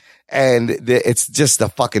DVD, and it's just the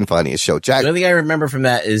fucking funniest show. The only thing I remember from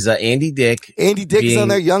that is Andy Dick. Andy Dick is being on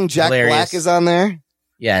there. Young Jack hilarious. Black is on there.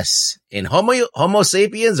 Yes. And Homo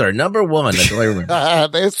sapiens are number 1. That's all I remember.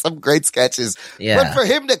 There's some great sketches. Yeah. But for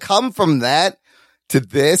him to come from that to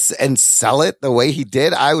this and sell it the way he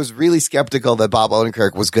did, I was really skeptical that Bob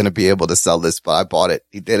Odenkirk was going to be able to sell this, but I bought it.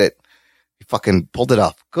 He did it. He fucking pulled it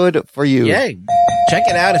off. Good for you. Yeah. Check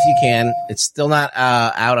it out if you can. It's still not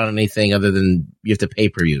out on anything other than you have to pay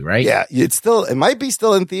per view, right? Yeah. It might be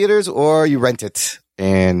still in theaters or you rent it.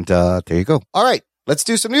 And there you go. All right. Let's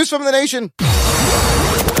do some news from the nation.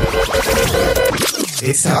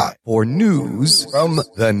 It's time for news from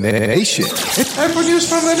the nation. It's time for news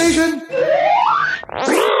from the nation.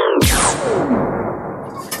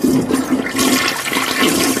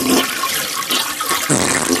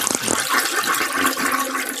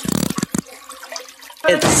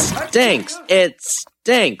 It stinks. It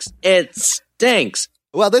stinks. It stinks.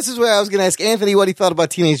 Well, this is where I was going to ask Anthony what he thought about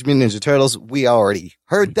Teenage Mutant Ninja Turtles. We already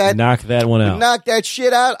heard that. Knock that one out. Knock that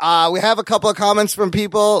shit out. We have a couple of comments from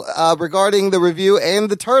people regarding the review and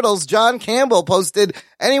the Turtles. John Campbell posted,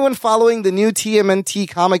 anyone following the new TMNT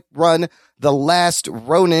comic run, The Last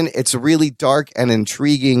Ronin, it's really dark and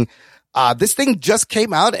intriguing. This thing just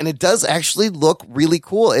came out and it does actually look really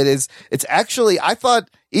cool. It's actually, I thought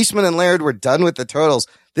Eastman and Laird were done with the Turtles.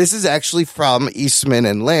 This is actually from Eastman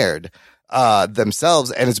and Laird themselves,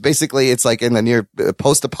 and it's like in the near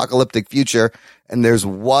post-apocalyptic future, and there's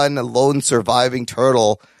one lone surviving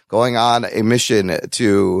turtle going on a mission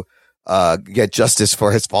to get justice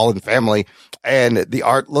for his fallen family, and the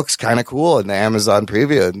art looks kind of cool in the Amazon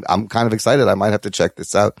preview, and I'm kind of excited. I might have to check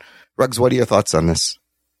this out. Ruggs, what are your thoughts on this?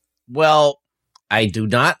 Well, I did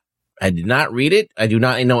not read it. I do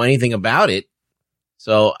not know anything about it.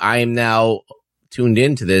 So I am now tuned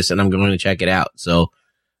into this and I'm going to check it out. So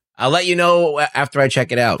I'll let you know after I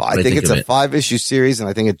check it out. I think it's a 5-issue series, and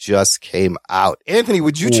I think it just came out. Anthony,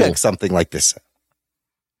 would you check something like this?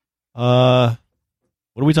 What are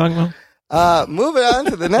we talking about? Moving on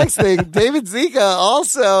to the next thing. David Zika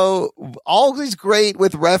also always great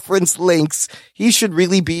with reference links. He should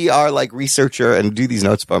really be our researcher and do these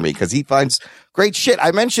notes for me because he finds great shit.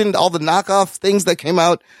 I mentioned all the knockoff things that came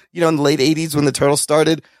out, in the late 80s when the Turtles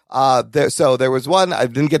started. There was one, I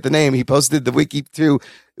didn't get the name. He posted the wiki too.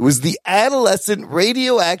 It was the adolescent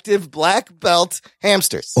radioactive black belt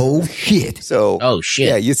hamsters. Oh shit. So, oh shit.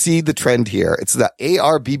 Yeah, you see the trend here. It's the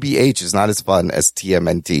ARBBH is not as fun as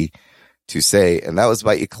TMNT to say. And that was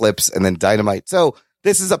by Eclipse and then Dynamite. So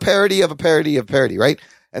this is a parody of a parody of parody, right?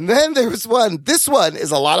 And then there was one. This one is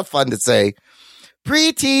a lot of fun to say.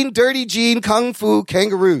 Preteen Dirty Jean Kung Fu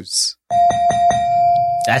Kangaroos.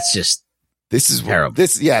 That's just this is terrible.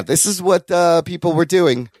 This is what people were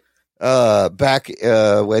doing back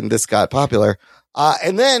when this got popular.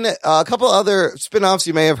 And then a couple other spin-offs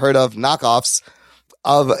you may have heard of, knockoffs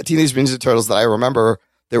of Teenage Mutant Ninja Turtles that I remember.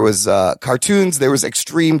 There was cartoons, there was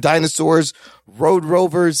Extreme Dinosaurs, Road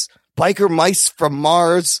Rovers, Biker Mice from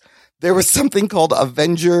Mars. There was something called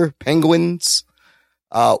Avenger Penguins,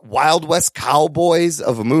 Wild West Cowboys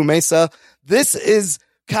of Moo Mesa. This is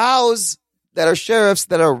cows that are sheriffs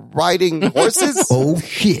that are riding horses. Oh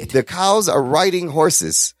shit. The cows are riding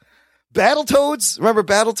horses. Battletoads. Remember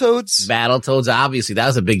Battletoads? Battletoads, obviously. That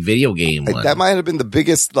was a big video game one. That might have been the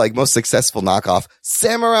biggest, most successful knockoff.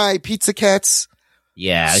 Samurai Pizza Cats.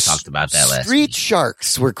 Yeah, I talked about that last Street week.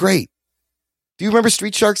 Sharks were great. Do you remember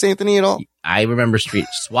Street Sharks, Anthony, at all? I remember Street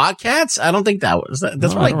SWAT Cats. I don't think that's No,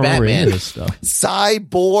 more I like don't remember any Batman. of this stuff.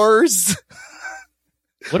 Cyborgs.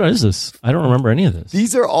 What is this? I don't remember any of this.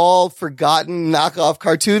 These are all forgotten knockoff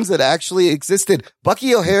cartoons that actually existed.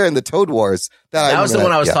 Bucky O'Hare and the Toad Wars. That was the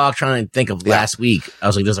one I was yeah. trying to think of last week. I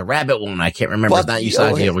was like, there's a rabbit one. I can't remember. It's not Bucky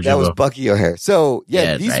Usagi O'Hare. or That was Bucky O'Hare. So,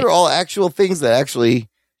 yeah, these right. are all actual things that actually,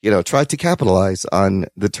 tried to capitalize on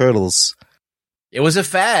the Turtles. It was a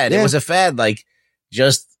fad. Yeah. It was a fad. Like,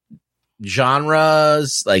 just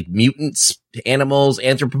genres, like mutants, animals,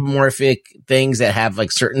 anthropomorphic things that have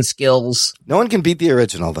like certain skills. No one can beat the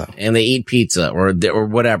original, though. And they eat pizza or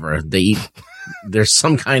whatever. They eat, there's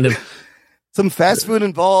some kind of. Some fast food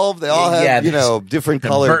involved. They all have, different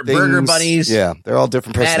colored things. Burger bunnies. Yeah, they're all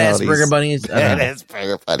different personalities. Badass burger bunnies. Badass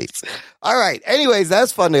burger bunnies. All right. Anyways,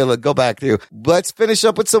 that's fun to go back to. Let's finish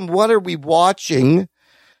up with some what are we watching?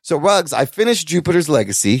 So, Ruggs, I finished Jupiter's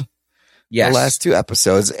Legacy. Yes. The last 2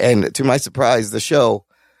 episodes. And to my surprise, the show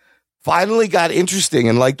finally got interesting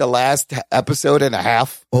in like the last episode and a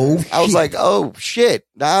half. Oh, I was like, oh, shit.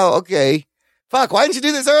 Now, okay. Fuck, why didn't you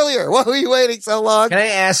do this earlier? Why were you waiting so long? Can I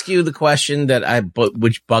ask you the question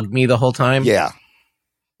which bugged me the whole time? Yeah.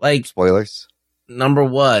 Like, spoilers. Number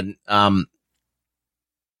one,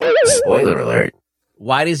 spoiler alert.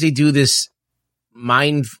 Why does he do this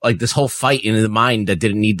this whole fight in the mind that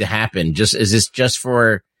didn't need to happen? Is this just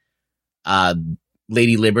for,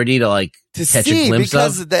 Lady Liberty to catch a glimpse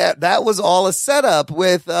because of? that was all a setup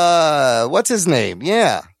with, what's his name?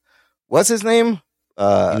 Yeah. What's his name? He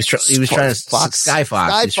was trying to Sky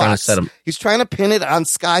Fox. He's trying to set him. He's trying to pin it on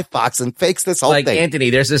Sky Fox and fakes this whole thing.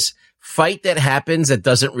 Anthony, there's this fight that happens that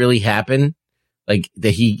doesn't really happen. Like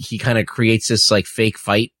that he kind of creates this fake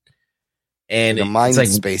fight, and the mind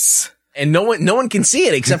it's space, and no one can see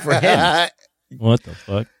it except for him. What the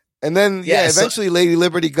fuck? And then eventually Lady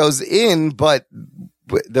Liberty goes in, but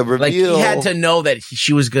the reveal, he had to know that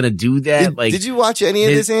she was going to do that. Did you watch any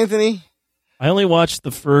of this, Anthony? I only watched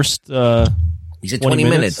the first. He said 20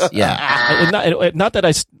 minutes. Yeah. Not that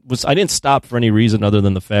I didn't stop for any reason other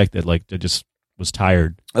than the fact that I just was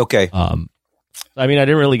tired. Okay. I mean, I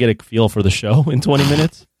didn't really get a feel for the show in 20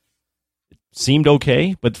 minutes. It seemed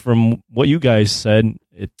okay, but from what you guys said,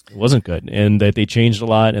 it wasn't good, and that they changed a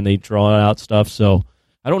lot and they draw out stuff. So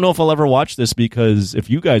I don't know if I'll ever watch this, because if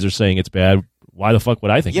you guys are saying it's bad, why the fuck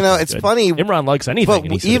would I think? It's good? funny. Imran likes anything,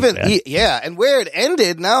 and he said it's bad. And where it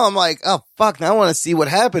ended, now I'm like, oh fuck, now I want to see what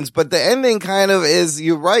happens. But the ending kind of is,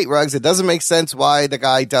 you're right, Ruggs. It doesn't make sense why the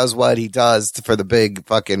guy does what he does for the big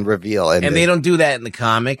fucking reveal. And they don't do that in the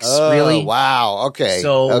comics, really. Wow. Okay.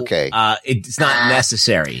 So okay, it's not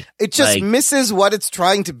necessary. It just misses what it's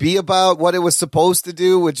trying to be about, what it was supposed to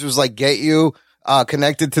do, which was get you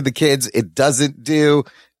connected to the kids. It doesn't do.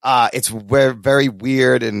 It's very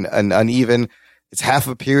weird and uneven. It's half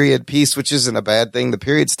a period piece, which isn't a bad thing. The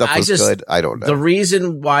period stuff was good. I don't know. The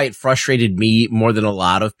reason why it frustrated me more than a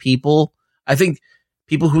lot of people, I think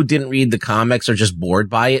people who didn't read the comics are just bored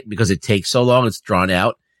by it because it takes so long. It's drawn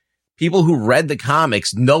out. People who read the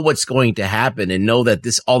comics know what's going to happen and know that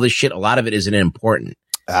all this shit, a lot of it isn't important.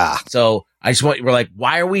 So we're like,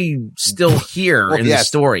 why are we still here in the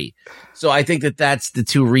story? So I think that's the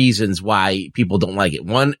 2 reasons why people don't like it.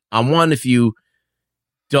 One, if you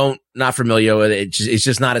not familiar with it, it's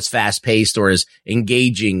just not as fast paced or as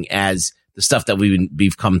engaging as the stuff that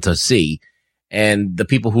we've come to see. And the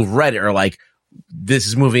people who've read it are like, this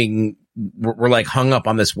is moving. We're hung up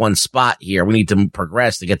on this one spot here. We need to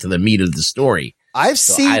progress to get to the meat of the story. I've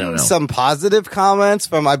seen some positive comments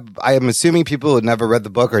from, I am assuming people who had never read the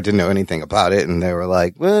book or didn't know anything about it. And they were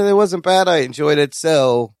like, well, it wasn't bad. I enjoyed it.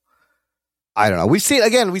 So I don't know. We said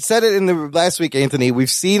it in the last week, Anthony. We've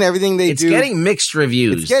seen everything they do. It's getting mixed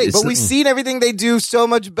reviews. But we've seen everything they do so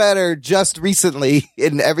much better just recently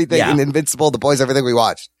in everything, in Invincible, The Boys, everything we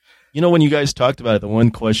watched. When you guys talked about it, the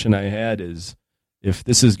one question I had is, if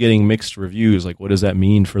this is getting mixed reviews, what does that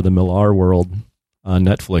mean for the Millar world on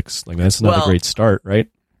Netflix? That's not a great start, right?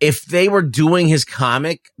 If they were doing his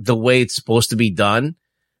comic the way it's supposed to be done,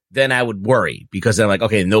 then I would worry, because they're like,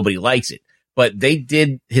 okay, nobody likes it. But they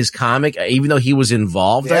did his comic, even though he was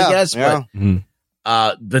involved, I guess. Yeah.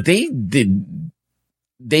 But they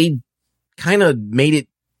kind of made it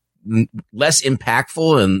less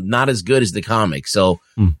impactful and not as good as the comic. So,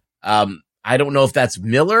 I don't know if that's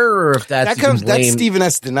Miller or if that's Stephen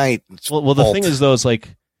S. DeKnight. Well, the thing is, though, it's like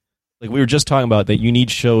we were just talking about that you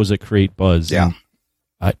need shows that create buzz. Yeah.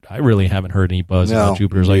 I really haven't heard any buzz about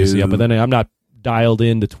Jupiter's Legacy yet, but then I'm not dialed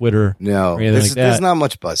into Twitter. No, or anything like that. there's not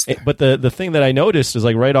much buzz there. But the thing that I noticed is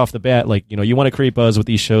like right off the bat, like, you know, you want to create buzz with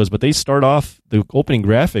these shows, but they start off, the opening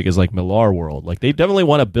graphic is like Millar World. Like they definitely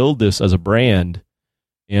want to build this as a brand.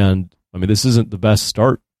 And I mean, this isn't the best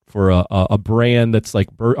start for a brand that's like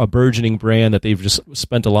a burgeoning brand that they've just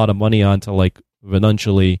spent a lot of money on to like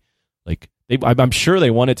eventually, like I'm sure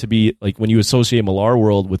they want it to be like when you associate Millar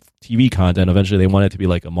World with TV content, eventually they want it to be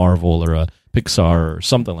like a Marvel or a Pixar or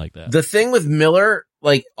something like that. The thing with Miller,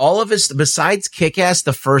 like all of his, besides Kick-Ass,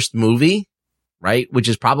 the first movie, right, which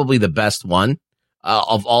is probably the best one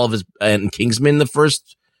of all of his, and Kingsman, the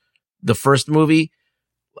first movie,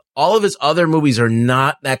 all of his other movies are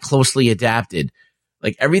not that closely adapted.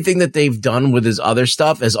 Like everything that they've done with his other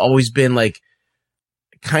stuff has always been like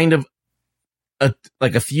kind of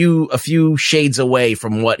a few shades away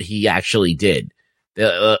from what he actually did.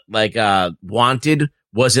 Wanted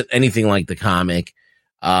wasn't anything like the comic,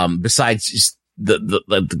 besides just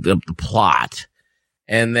the plot.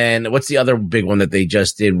 And then what's the other big one that they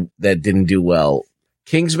just did that didn't do well?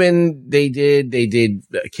 Kingsman, they did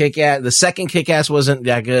Kick-Ass. The second Kick-Ass wasn't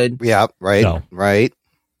that good. Yeah, right, No. right.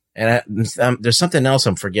 And there's something else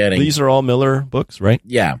I'm forgetting. These are all Miller books, right?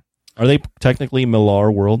 Yeah. Are they technically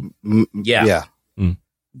Millar World? Yeah. Yeah.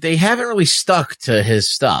 They haven't really stuck to his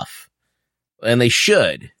stuff, and they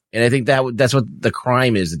should. And I think that's what the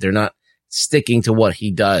crime is, that they're not sticking to what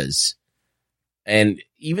he does. And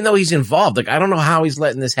even though he's involved, like, I don't know how he's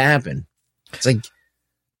letting this happen. It's like,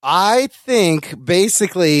 I think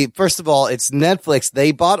basically, first of all, it's Netflix.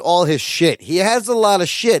 They bought all his shit. He has a lot of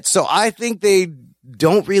shit. So I think they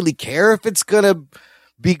don't really care if it's going to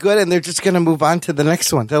be good, and they're just going to move on to the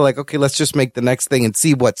next one. They're like, okay, let's just make the next thing and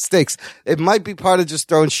see what sticks. It might be part of just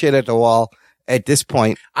throwing shit at the wall at this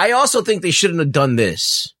point. I also think they shouldn't have done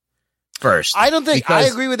this first. I don't think I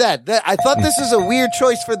agree with that. I thought this is a weird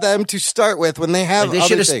choice for them to start with when they have. Like, they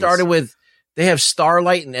should have started with. They have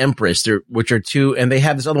Starlight and Empress, which are two, and they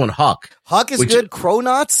have this other one, Huck. Huck is good.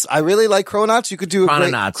 Chronauts, I really like Chronauts. You could do a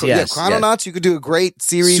Chrononauts, great, yes, Chrononauts. You could do a great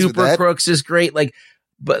series. Super with that. Crooks is great,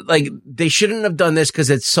 but they shouldn't have done this because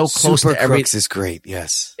it's so close Super to every. Crooks is great.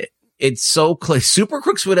 Yes, it's so close. Super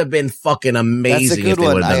Crooks would have been fucking amazing. That's a good if they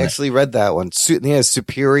one. would have done I actually read that one. He has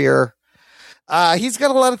Superior. He's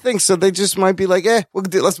got a lot of things, so they just might be like,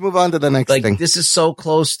 let's move on to the next thing. This is so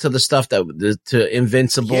close to the stuff to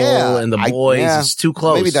Invincible and The Boys. It's too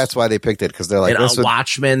close. Maybe that's why they picked it, because they're like, and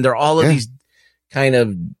Watchmen. They're all of these kind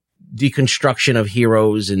of deconstruction of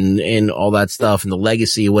heroes and all that stuff and the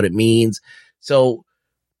legacy of what it means. So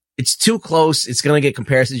it's too close. It's going to get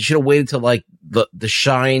comparisons. You should have waited till like the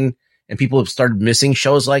Shine and people have started missing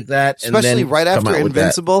shows like that. Especially and then right after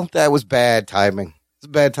Invincible. That was bad timing. It's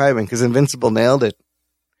bad timing because Invincible nailed it.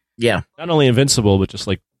 Yeah. Not only Invincible, but just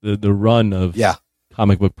like the run of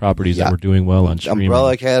comic book properties that were doing well on streaming.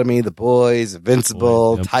 Umbrella Academy, The Boys,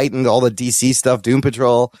 Invincible, Titan, all the DC stuff, Doom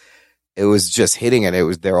Patrol. It was just hitting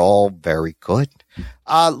it. They're all very good.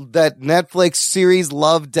 That Netflix series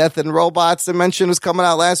Love, Death, and Robots I mentioned was coming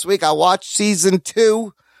out last week. I watched season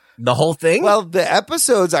 2. The whole thing? Well, the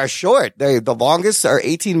episodes are short. The longest are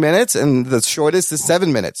 18 minutes and the shortest is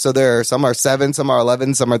 7 minutes. So some are 7, some are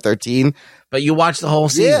 11, some are 13. But you watch the whole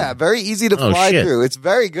season? Yeah, very easy to fly through. It's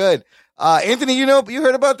very good. Anthony, you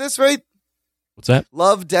heard about this, right? What's that?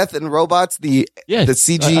 Love, Death, and Robots, the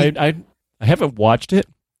CG. I haven't watched it.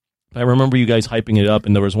 I remember you guys hyping it up,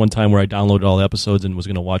 and there was one time where I downloaded all the episodes and was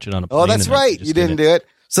going to watch it on a plane. Oh, that's right. You didn't do it.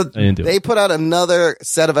 So they put out another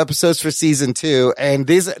set of episodes for season 2, and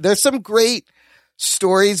there's some great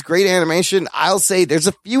stories, great animation. I'll say there's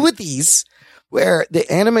a few of these where the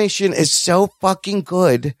animation is so fucking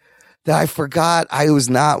good that I forgot I was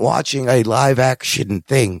not watching a live action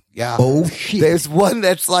thing. Yeah. Oh shit. There's one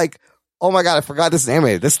that's like, oh my God, I forgot this is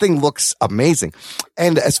animated. This thing looks amazing.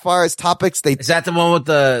 And as far as topics, is that the one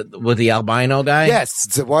with the albino guy? Yes,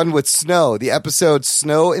 it's the one with Snow. The episode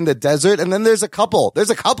Snow in the Desert. And then there's a couple.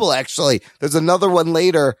 There's a couple actually. There's another one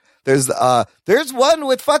later. There's one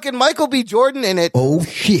with fucking Michael B. Jordan in it. Oh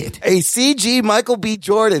shit. A CG Michael B.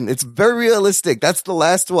 Jordan. It's very realistic. That's the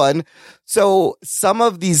last one. So some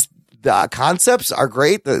of these concepts are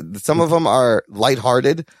great. Some of them are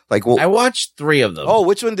lighthearted. I watched 3 of them. Oh,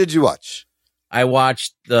 which one did you watch? I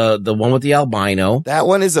watched the one with the albino. That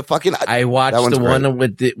one is a fucking. I watched the one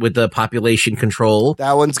with the population control.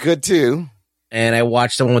 That one's good too. And I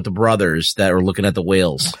watched the one with the brothers that are looking at the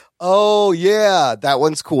whales. Oh yeah, that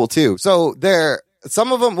one's cool too. So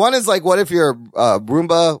some of them. One is like, what if your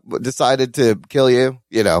Roomba decided to kill you?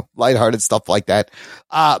 Lighthearted stuff like that.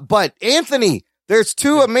 But Anthony. There's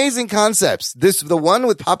 2 amazing concepts. The one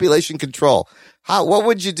with population control. What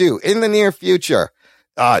would you do in the near future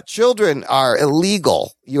children are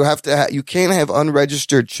illegal. You have to, you can't have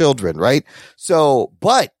unregistered children, right? So,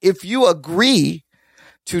 but if you agree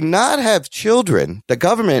to not have children, the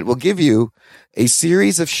government will give you a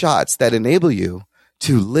series of shots that enable you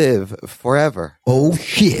to live forever. Oh,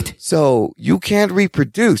 shit. So you can't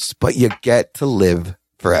reproduce, but you get to live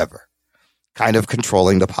forever. Kind of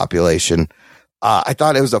controlling the population. I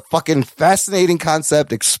thought it was a fucking fascinating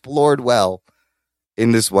concept, explored well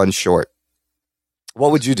in this one short.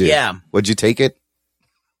 What would you do? Yeah. Would you take it?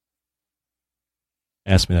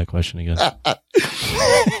 Ask me that question again.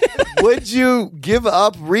 Would you give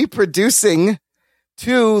up reproducing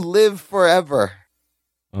to live forever?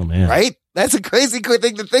 Oh, man. Right? That's a crazy good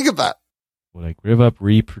thing to think about. Would I give up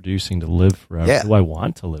reproducing to live forever? Yeah. Do I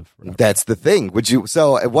want to live forever? That's the thing. Would you?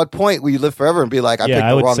 So, at what point will you live forever and be like, I picked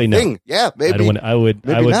the would wrong say no. thing? Yeah, maybe. I would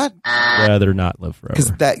not. rather not live forever.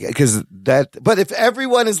 Because that. But if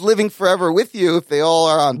everyone is living forever with you, if they all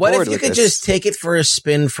are on What board if you with could this, just take it for a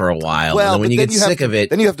spin for a while? well, and then when but you then get have sick to, of it,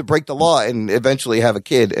 then you have to break the law and eventually have a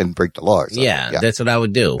kid and break the law. Or something. yeah, that's what I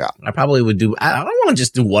would do. Yeah. I probably would do. I don't want to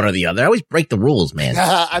just do one or the other. I always break the rules, man.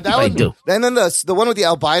 That I one, do. And then the one with the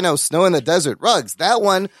albino snow in the desert rugs. That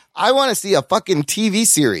one, I want to see a fucking TV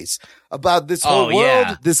series about this whole world.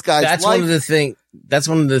 Yeah. This guy's That's life. one of the thing. That's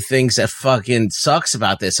one of the things that fucking sucks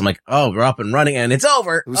about this. I'm like, oh, we're up and running and it's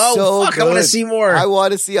over. It was Oh, so fuck! I want to good. see more. I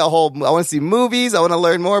want to see I want to see movies. I want to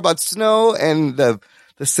learn more about snow and the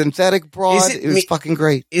synthetic broad. It was fucking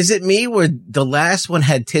great. Is it me where the last one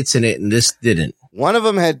had tits in it and this didn't? One of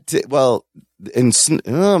them had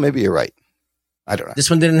maybe you're right. I don't know. This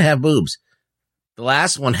one didn't have boobs. The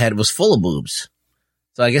last one was full of boobs.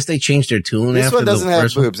 So I guess they changed their tune. This after one doesn't the have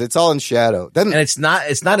first one. boobs. It's all in shadow. Then And it's not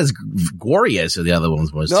as gory as the other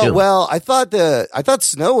ones was no, too. well, I thought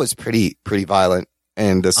Snow was pretty violent,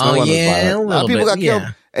 and the Snow one was violent. a little people bit, got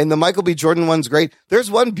killed, and the Michael B. Jordan one's great.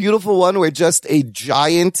 There's one beautiful one where just a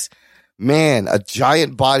giant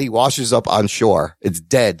body washes up on shore. It's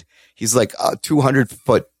dead. He's like a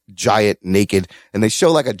 200-foot giant naked, and they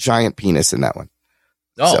show like a giant penis in that one.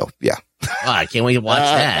 Oh, So yeah, I can't wait to watch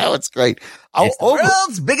that. that one's great. It's the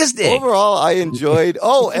world's biggest dick. Overall, I enjoyed.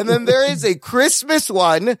 Oh, and then there is a Christmas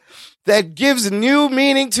one that gives new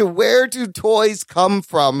meaning to where do toys come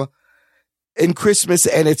from in Christmas,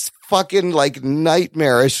 and it's fucking like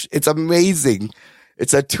nightmarish. It's amazing.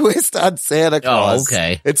 It's a twist on Santa Claus. Oh,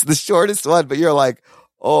 okay. It's the shortest one, but you're like,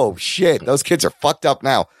 oh shit, those kids are fucked up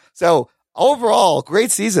now. So overall,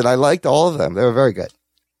 great season. I liked all of them. They were very good.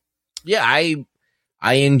 Yeah,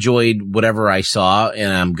 I enjoyed whatever I saw,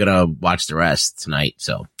 and I'm gonna watch the rest tonight.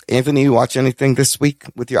 So, Anthony, you watch anything this week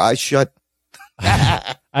with your eyes shut?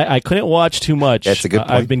 I couldn't watch too much. That's a good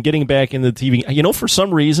point. I've been getting back into TV. You know, for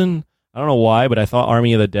some reason, I don't know why, but I thought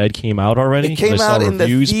Army of the Dead came out already. It came I saw out in the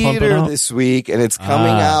reviews pumping theater out. this week, and it's coming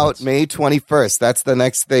out May 21st. That's the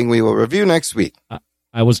next thing we will review next week.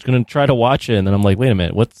 I was going to try to watch it, and then I'm like, wait a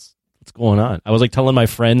minute, what's going on? I was like telling my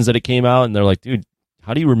friends that it came out, and they're like, dude,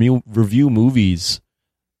 how do you review movies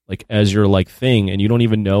like as your like thing, and you don't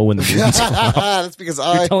even know when the movie's come out? That's because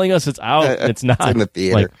You're telling us it's out, and it's not. It's in the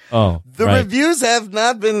theater. Like, oh, The right. reviews have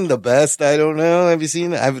not been the best. I don't know. Have you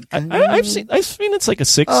seen it? I've seen it's like a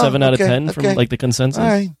 6, 7 out of 10 from like the consensus. All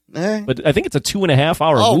right. But I think it's a 2.5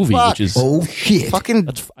 hour movie, fuck. which is shit. Fucking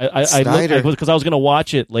that's, I Snyder. because I was going to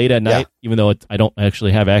watch it late at night, even though I don't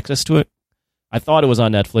actually have access to it. I thought it was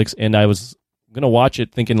on Netflix, and I was going to watch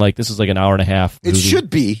it thinking like this is like an hour and a half movie. It should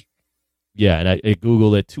be. Yeah, and I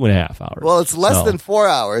Googled it 2.5 hours. Well, it's less So- than 4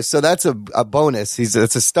 hours, so that's a bonus.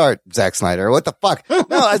 It's a start, Zack Snyder. What the fuck?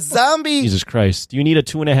 No, a zombie. Jesus Christ. Do you need a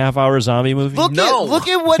 2.5 hour zombie movie? Look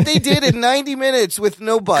at what they did in 90 minutes with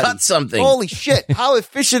nobody. Cut something. Holy shit. How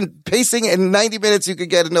efficient pacing in 90 minutes you could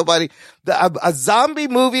get in nobody. A zombie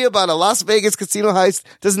movie about a Las Vegas casino heist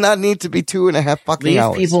does not need to be 2.5 fucking leave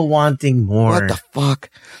hours. people wanting more. What the fuck?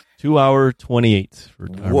 2 hour 28 for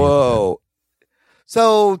Army of the Dead. Whoa.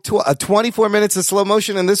 So 24 minutes of slow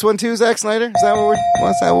motion in this one too, Zack Snyder? Is that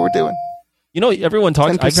what we're doing? You know, everyone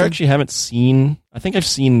talks. 10%? I actually haven't seen. I think I've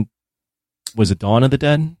seen. Was it Dawn of the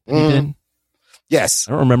Dead? He did. Yes.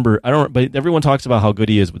 I don't remember. But everyone talks about how good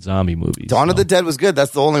he is with zombie movies. Dawn of the Dead was good.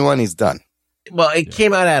 That's the only one he's done. Well, it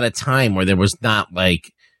came out at a time where there was not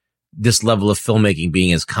like this level of filmmaking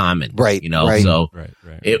being as common, Right, You know, right. so Right.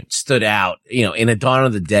 it stood out. You know, in a Dawn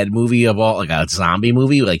of the Dead movie of all, like a zombie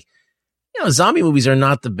movie, like you know, zombie movies are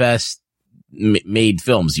not the best made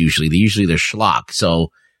films. Usually, they're schlock. So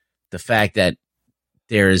the fact that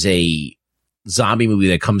there's a zombie movie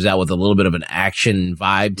that comes out with a little bit of an action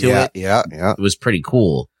vibe to it Yeah. was pretty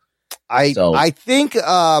cool. I think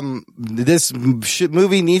this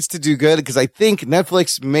movie needs to do good because I think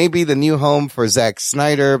Netflix may be the new home for Zack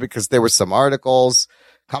Snyder because there were some articles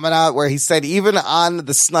coming out where he said even on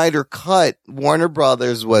the Snyder cut, Warner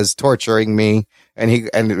Brothers was torturing me, and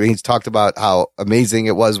he's talked about how amazing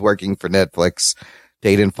it was working for Netflix.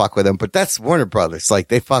 They didn't fuck with him, but that's Warner Brothers. Like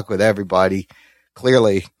they fuck with everybody.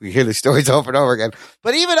 Clearly, we hear the stories over and over again.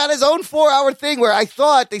 But even on his own 4-hour thing where I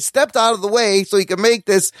thought they stepped out of the way so he could make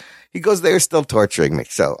this, he goes, they're still torturing me.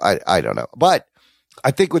 So I don't know. But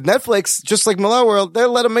I think with Netflix, just like Millar World,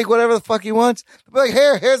 they'll let him make whatever the fuck he wants. They'll be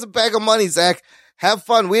like, here's a bag of money, Zach. Have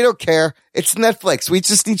fun. We don't care. It's Netflix. We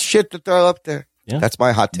just need shit to throw up there. Yeah. That's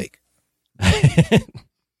my hot take.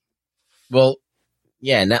 Well,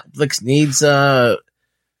 yeah, Netflix needs, it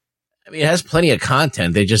has plenty of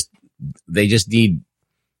content. They just need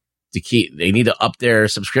they need to up their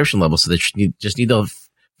subscription level. So they just need to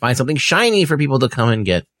find something shiny for people to come and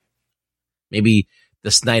get. Maybe the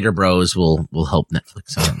Snyder Bros will help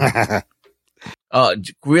Netflix out.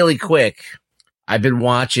 Really quick. I've been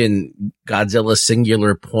watching Godzilla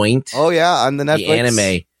Singular Point. Oh yeah. On the Netflix. The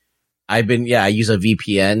anime. I use a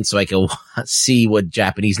VPN so I can see what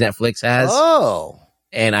Japanese Netflix has. Oh.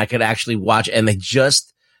 And I could actually watch, and they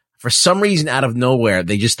just, for some reason out of nowhere,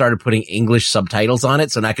 they just started putting English subtitles on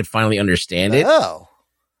it so I could finally understand it. Oh.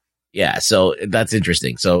 Yeah, so that's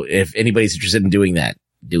interesting. So if anybody's interested in doing that,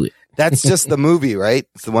 do it. That's just the movie, right?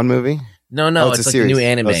 It's the one movie? No, it's like a series. the new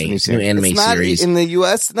anime. It's new anime it's not series. In the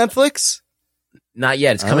US Netflix? Not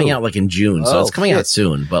yet. It's coming out like in June, so it's coming out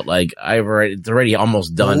soon. But like it's already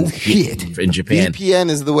almost done in Japan. VPN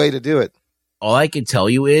is the way to do it. All I can tell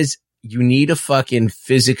you is you need a fucking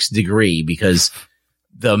physics degree because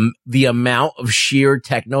the amount of sheer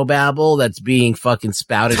technobabble that's being fucking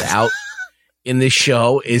spouted out in this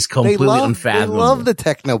show is completely unfathomable. They love the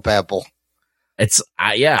technobabble. It's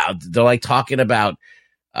they're like talking about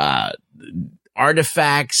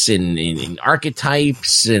artifacts and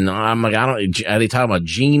archetypes, and I'm like, are they talking about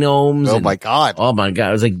genomes? Oh my god!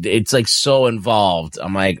 It's like so involved.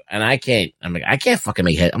 I'm like, I can't fucking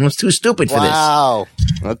make head. I'm just too stupid for this. Wow.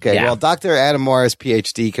 Okay. Yeah. Well, Dr. Adam Morris,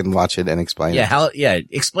 PhD, can watch it and explain it.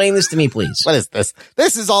 Explain this to me, please. What is this?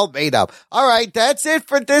 This is all made up. All right, that's it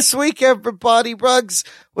for this week, everybody. Rugs,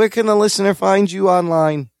 where can the listener find you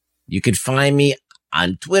online? You can find me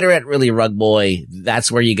on Twitter at ReallyRugBoy. That's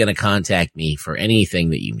where you're going to contact me for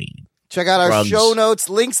anything that you need. Check out our show notes,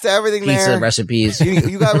 links to everything pizza there. Recipes.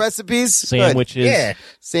 You got recipes? Sandwiches. Yeah.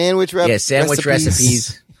 Sandwich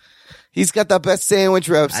recipes. He's got the best sandwich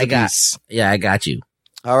recipes. I got you.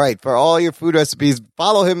 All right. For all your food recipes,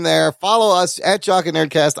 follow him there. Follow us at Jock and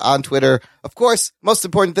Nerdcast on Twitter. Of course, most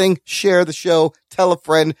important thing, share the show. Tell a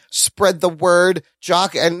friend. Spread the word.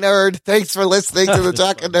 Jock and Nerd. Thanks for listening to the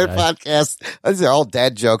Jock and Nerd podcast. These are all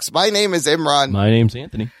dad jokes. My name is Imran. My name's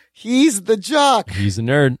Anthony. He's the Jock. He's the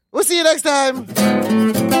Nerd. We'll see you next time.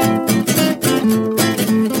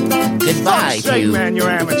 Goodbye, you. Man, you're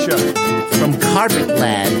amateur. From Carpet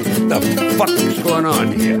Lad. What the fuck is going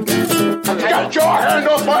on here? Get your hand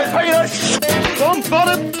off my penis!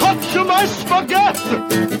 Somebody touch my spaghetti!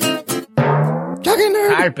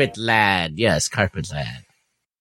 Carpet Lad. Yes, Carpet Lad.